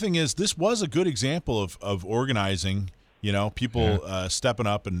 But the other thing is, this was a good example of organizing. People stepping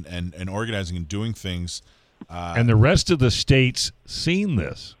up and organizing and doing things. And the rest of the states seen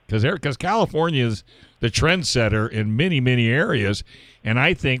this because California is the trendsetter in many, many areas. And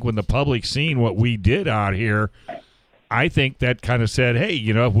I think when the public seen what we did out here, I think that kind of said, hey,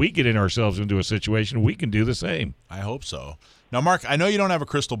 if we get ourselves into a situation, we can do the same. I hope so. Now, Mark, I know you don't have a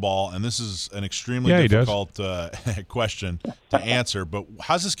crystal ball, and this is an extremely difficult question to answer, but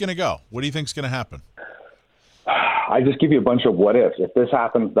how's this going to go? What do you think is going to happen? I just give you a bunch of what ifs. If this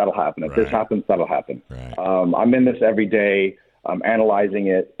happens, that'll happen. If this happens, that'll happen. Right. I'm in this every day. I'm analyzing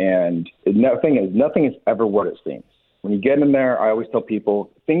it, and nothing is ever what it seems. When you get in there, I always tell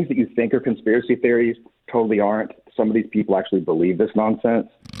people things that you think are conspiracy theories totally aren't. Some of these people actually believe this nonsense.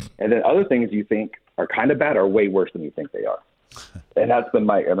 And then other things you think are kind of bad are way worse than you think they are. And that's been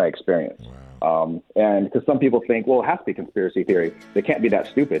my experience. Wow. And because some people think, well, it has to be conspiracy theory. They can't be that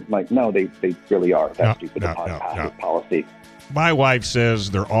stupid. I'm like, no, they really are that stupid on policy. My wife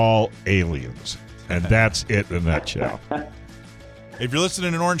says they're all aliens, and that's it in a nutshell. If you're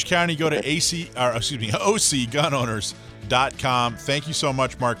listening in Orange County, go to OCGunOwners.com. Thank you so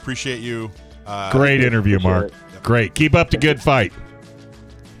much, Mark. Appreciate you. Great interview, Mark. Yep. Great. Keep up the good fight.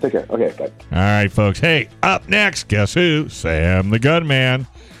 Take care. Okay, bye. All right, folks. Hey, up next, guess who? Sam the Gunman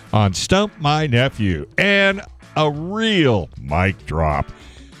on Stump My Nephew. And a real mic drop.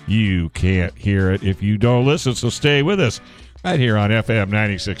 You can't hear it if you don't listen, so stay with us right here on FM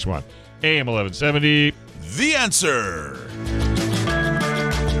 96.1, AM 1170. The Answer.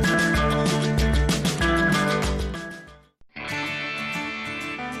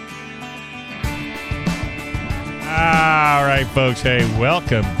 All right, folks. Hey,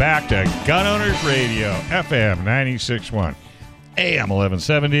 welcome back to Gun Owners Radio, FM 96.1, AM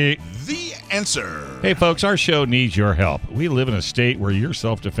 1170. The Answer. Hey, folks, our show needs your help. We live in a state where your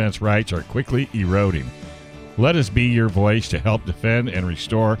self-defense rights are quickly eroding. Let us be your voice to help defend and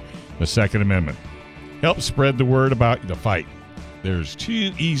restore the Second Amendment. Help spread the word about the fight. There's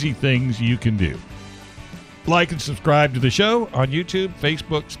 2 easy things you can do. Like and subscribe to the show on YouTube,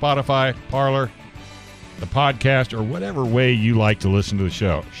 Facebook, Spotify, Parler, the podcast, or whatever way you like to listen to the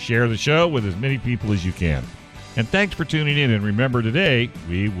show. Share the show with as many people as you can. And thanks for tuning in. And remember, today,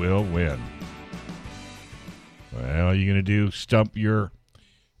 we will win. Well, you going to do Stump Your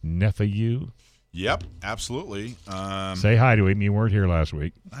Nephew? Yep, absolutely. Say hi to him. You weren't here last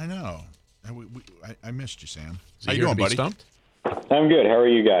week. I know. I missed you, Sam. Is How he you here doing, to be buddy? stumped? I'm good. How are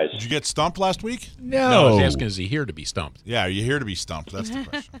you guys? Did you get stumped last week? No, I was asking, is he here to be stumped? Yeah, are you here to be stumped? That's the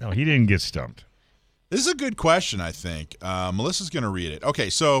question. No, he didn't get stumped. This is a good question, I think. Melissa's going to read it. Okay,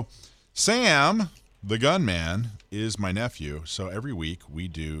 so Sam, the gunman, is my nephew. So every week we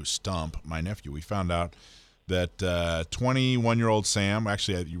do Stump My Nephew. We found out that 21-year-old Sam,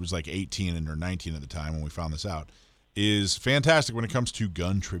 actually he was like 18 or 19 at the time when we found this out, is fantastic when it comes to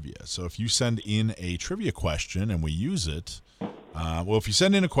gun trivia. So if you send in a trivia question and we use it, if you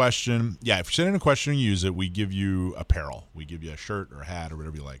send in a question, and use it, we give you apparel. We give you a shirt or a hat or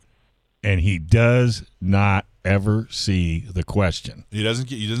whatever you like. And he does not ever see the question. He doesn't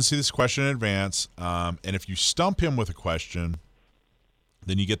see this question in advance. And if you stump him with a question,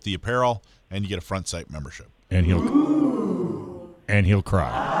 then you get the apparel and you get a front site membership. And he'll cry.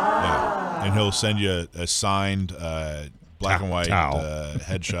 Yeah. And he'll send you a signed black and white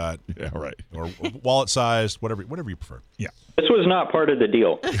headshot. Yeah, right. Or wallet sized, whatever you prefer. Yeah. This was not part of the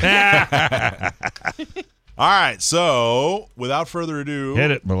deal. All right, so without further ado, hit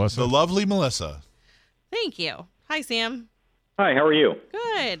it, Melissa. The lovely Melissa. Thank you. Hi, Sam. Hi, how are you?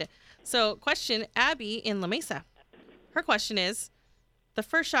 Good. So, question, Abby in La Mesa. Her question is, the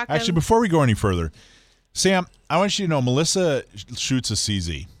first shotgun... Actually, before we go any further, Sam, I want you to know Melissa shoots a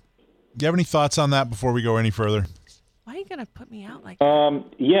CZ. Do you have any thoughts on that before we go any further? Why are you going to put me out like that?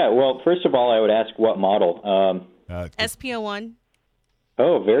 Yeah, well, first of all, I would ask what model. SPO1.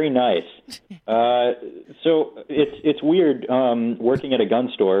 Oh, very nice. So it's weird working at a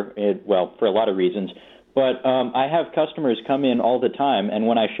gun store, for a lot of reasons. But I have customers come in all the time, and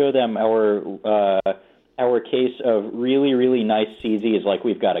when I show them our case of really, really nice CZs, like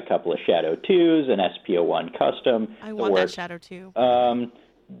we've got a couple of Shadow 2s, an SPO1 custom. I want that Shadow 2. Some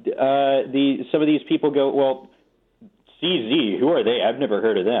of these people go, well, CZ, who are they? I've never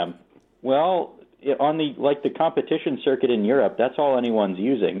heard of them. Well, on the competition circuit in Europe, that's all anyone's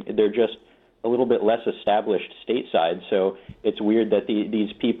using. They're just a little bit less established stateside, so it's weird that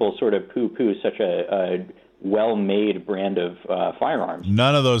these people sort of poo-poo such a well-made brand of firearms.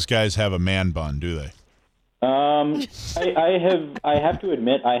 None of those guys have a man bun, do they? I have to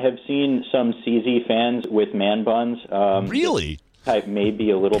admit I have seen some CZ fans with man buns. Really? Type may be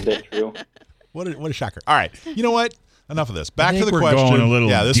a little bit true. What a shocker! All right, you know what? Enough of this. Back to the we're question. We're going a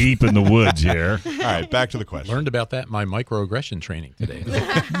little deep in the woods here. All right, back to the question. Learned about that in my microaggression training today.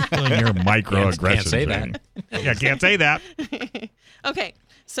 Your microaggression can't say training. that. Yeah, can't say that. Okay,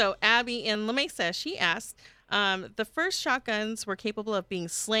 so Abby in La Mesa, she asked, the first shotguns were capable of being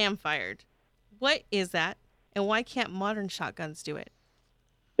slam-fired. What is that, and why can't modern shotguns do it?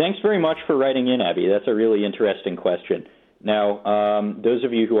 Thanks very much for writing in, Abby. That's a really interesting question. Now, those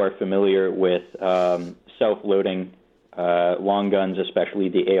of you who are familiar with self-loading long guns, especially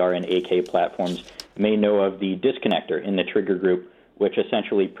the AR and AK platforms, may know of the disconnector in the trigger group, which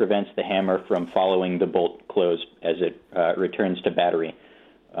essentially prevents the hammer from following the bolt closed as it returns to battery,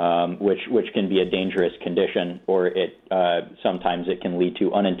 which can be a dangerous condition, or sometimes it can lead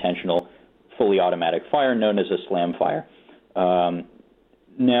to unintentional fully automatic fire known as a slam fire.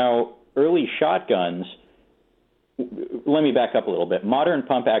 Now, early shotguns, let me back up a little bit. Modern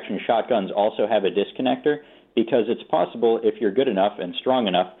pump-action shotguns also have a disconnector because it's possible, if you're good enough and strong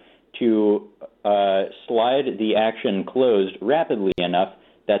enough, to slide the action closed rapidly enough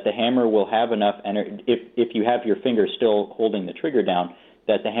that the hammer will have enough energy, if you have your finger still holding the trigger down,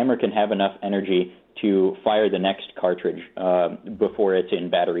 that the hammer can have enough energy to fire the next cartridge before it's in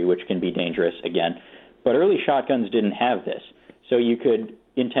battery, which can be dangerous again. But early shotguns didn't have this. So you could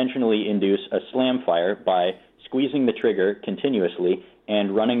intentionally induce a slam fire by squeezing the trigger continuously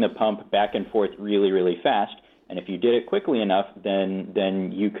and running the pump back and forth really, really fast. And if you did it quickly enough,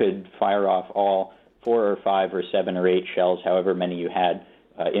 then you could fire off all 4 or 5 or 7 or 8 shells, however many you had,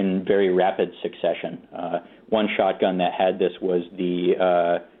 in very rapid succession. One shotgun that had this was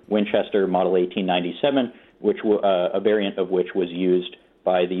the Winchester Model 1897, which a variant of which was used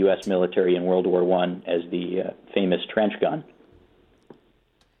by the U.S. military in World War I as the famous trench gun.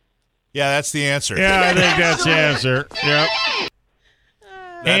 Yeah, that's the answer. Yeah, I think that's the answer. Yep.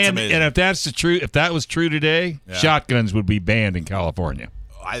 That's amazing. And if that was true today, shotguns would be banned in California.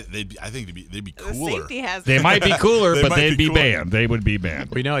 I think they'd be cooler. Safety hazard. They might be cooler, but they'd be cooler. banned. They would be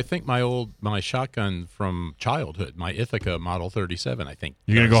banned. Well, I think my shotgun from childhood, my Ithaca Model 37, I think.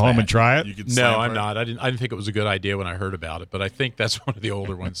 You're gonna go home and try it? You can No, I'm not. I didn't think it was a good idea when I heard about it, but I think that's one of the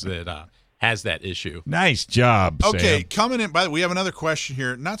older ones that has that issue. Nice job, Okay, Sam. coming in. By the way, we have another question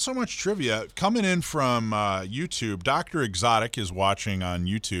here. Not so much trivia. Coming in from YouTube, Dr. Exotic is watching on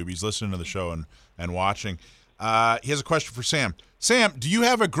YouTube. He's listening to the show and watching. He has a question for Sam. Sam, do you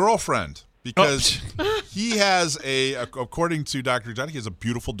have a girlfriend? Because he has according to Dr. Exotic, he has a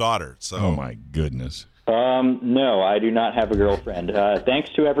beautiful daughter. So. Oh, my goodness. No, I do not have a girlfriend.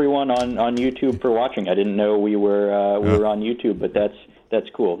 Thanks to everyone on YouTube for watching. I didn't know we were on YouTube, but that's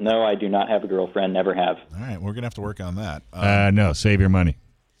cool. No, I do not have a girlfriend. Never have. All right, we're gonna have to work on that. No, save your money.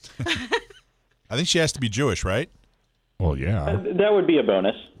 I think she has to be Jewish, right? Well, yeah. That would be a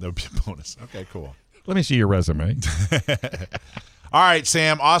bonus. That would be a bonus. Okay, cool. Let me see your resume. All right,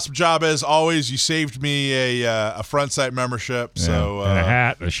 Sam. Awesome job as always. You saved me a front site membership. Yeah, So and a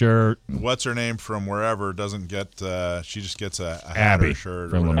hat, a shirt. What's her name from wherever doesn't get? She just gets a hat Abby or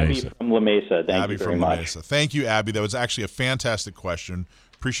shirt. from or La whatever. Mesa. Abby from La Mesa. Thank Abby you very from La much. Mesa. Thank you, Abby. That was actually a fantastic question.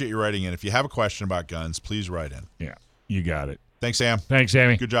 Appreciate you writing in. If you have a question about guns, please write in. Yeah, you got it. Thanks, Sam. Thanks,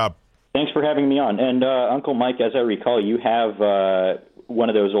 Sammy. Good job. Thanks for having me on. And Uncle Mike, as I recall, you have one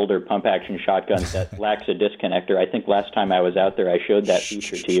of those older pump-action shotguns that lacks a disconnector. I think last time I was out there, I showed that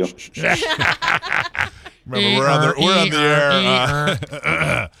feature to you. Remember, we're on the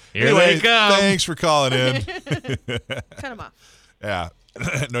air. Here Anyway, they come. thanks for calling in. Cut him off. Yeah.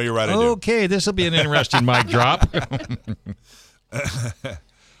 No, you're right. I do. Okay, this will be an interesting mic drop.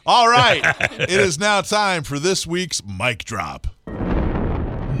 All right. It is now time for this week's mic drop.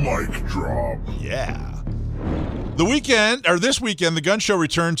 Mic drop. Yeah. This weekend, the gun show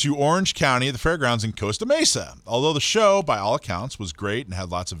returned to Orange County at the fairgrounds in Costa Mesa. Although the show, by all accounts, was great and had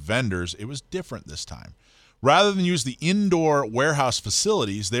lots of vendors, it was different this time. Rather than use the indoor warehouse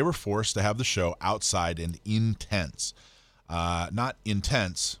facilities, they were forced to have the show outside and in tents. Not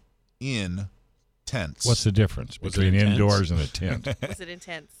intense, in tents. What's the difference Was between it intense? indoors and a tent? Was it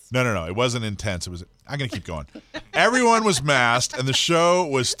intense? No. It wasn't intense. I'm going to keep going. Everyone was masked, and the show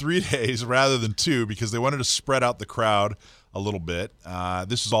was 3 days rather than 2 because they wanted to spread out the crowd a little bit.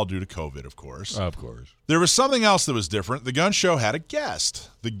 This is all due to COVID, of course. Of course. There was something else that was different. The gun show had a guest.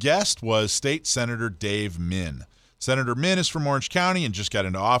 The guest was State Senator Dave Min. Senator Min is from Orange County and just got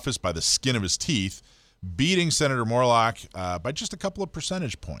into office by the skin of his teeth, beating Senator Morlock by just a couple of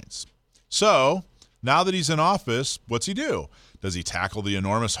percentage points. So, now that he's in office, what's he do? Does he tackle the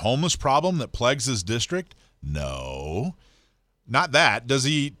enormous homeless problem that plagues his district? No. Not that. Does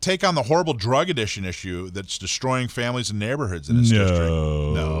he take on the horrible drug addiction issue that's destroying families and neighborhoods in his district?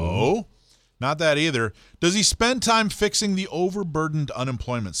 No. Not that either. Does he spend time fixing the overburdened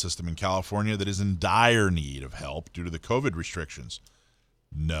unemployment system in California that is in dire need of help due to the COVID restrictions?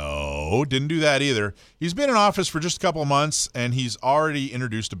 No, didn't do that either. He's been in office for just a couple of months, and he's already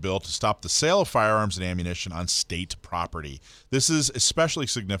introduced a bill to stop the sale of firearms and ammunition on state property. This is especially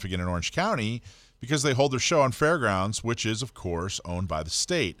significant in Orange County because they hold their show on fairgrounds, which is, of course, owned by the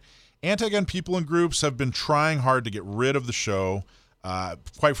state. Anti-gun people and groups have been trying hard to get rid of the show,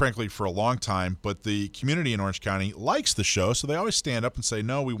 quite frankly, for a long time, but the community in Orange County likes the show, so they always stand up and say,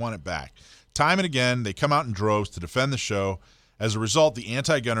 no, we want it back. Time and again, they come out in droves to defend the show. As a result, the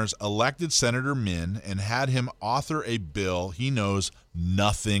anti-gunners elected Senator Min and had him author a bill he knows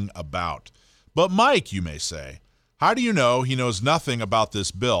nothing about. But Mike, you may say, how do you know he knows nothing about this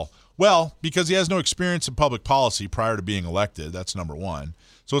bill? Well, because he has no experience in public policy prior to being elected. That's number one.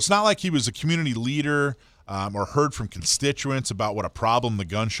 So it's not like he was a community leader or heard from constituents about what a problem the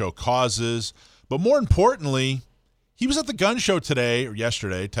gun show causes. But more importantly, he was at the gun show today, or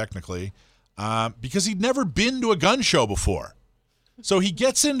yesterday, technically, because he'd never been to a gun show before. So he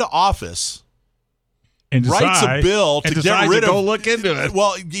gets into office And writes a bill to get rid of. Go look into it.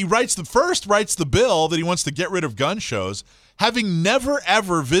 Well, he writes the bill that he wants to get rid of gun shows, having never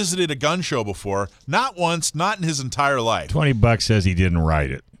ever visited a gun show before, not once, not in his entire life. $20 says he didn't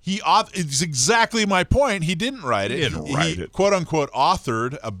write it. It's exactly my point. He didn't write it. He didn't write it. Quote unquote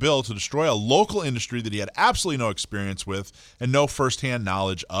authored a bill to destroy a local industry that he had absolutely no experience with and no firsthand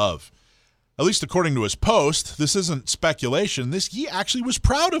knowledge of. At least according to his post, this isn't speculation. He actually was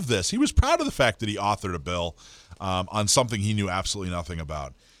proud of this. He was proud of the fact that he authored a bill on something he knew absolutely nothing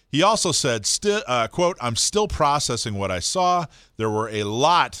about. He also said, quote, I'm still processing what I saw. There were a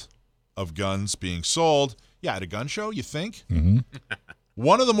lot of guns being sold. Yeah, at a gun show, you think? Mm-hmm.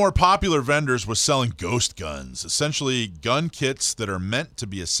 One of the more popular vendors was selling ghost guns, essentially gun kits that are meant to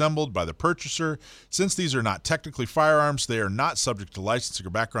be assembled by the purchaser. Since these are not technically firearms, they are not subject to licensing or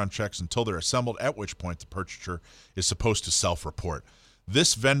background checks until they're assembled, at which point the purchaser is supposed to self-report.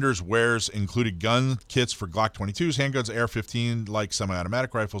 This vendor's wares included gun kits for Glock 22s, handguns, AR-15-like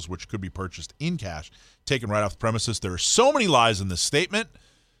semi-automatic rifles, which could be purchased in cash, taken right off the premises. There are so many lies in this statement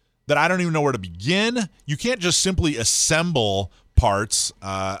that I don't even know where to begin. You can't just simply assemble parts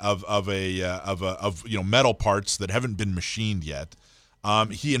of metal parts that haven't been machined yet.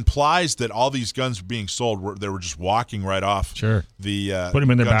 He implies that all these guns being sold they were just walking right off the put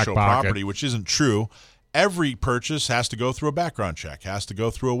them in their gun back show pocket. property, which isn't true. Every purchase has to go through a background check, has to go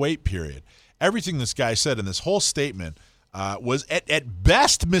through a wait period. Everything this guy said in this whole statement was at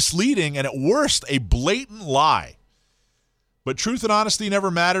best misleading and at worst a blatant lie. But truth and honesty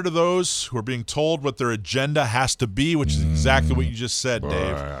never matter to those who are being told what their agenda has to be, which is exactly what you just said,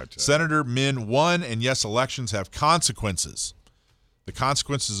 Dave. Senator Min won, and yes, elections have consequences. The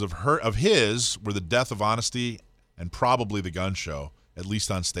consequences of his were the death of honesty and probably the gun show, at least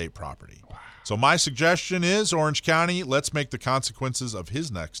on state property. Wow. So my suggestion is, Orange County, let's make the consequences of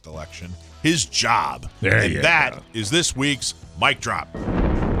his next election his job. That is this week's Mic Drop.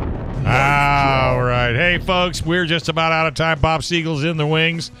 All right. Hey, folks, we're just about out of time. Bob Siegel's in the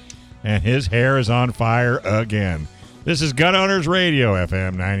wings, and his hair is on fire again. This is Gun Owners Radio,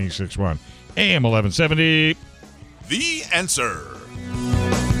 FM 96.1, AM 1170. The Answer.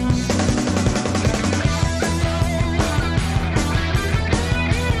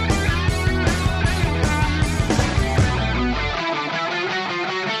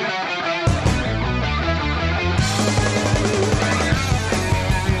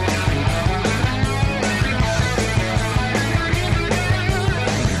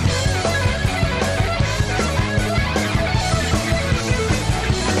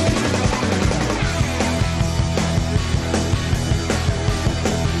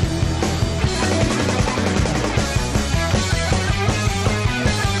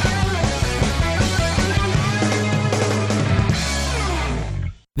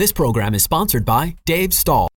 This program is sponsored by Dave Stahl.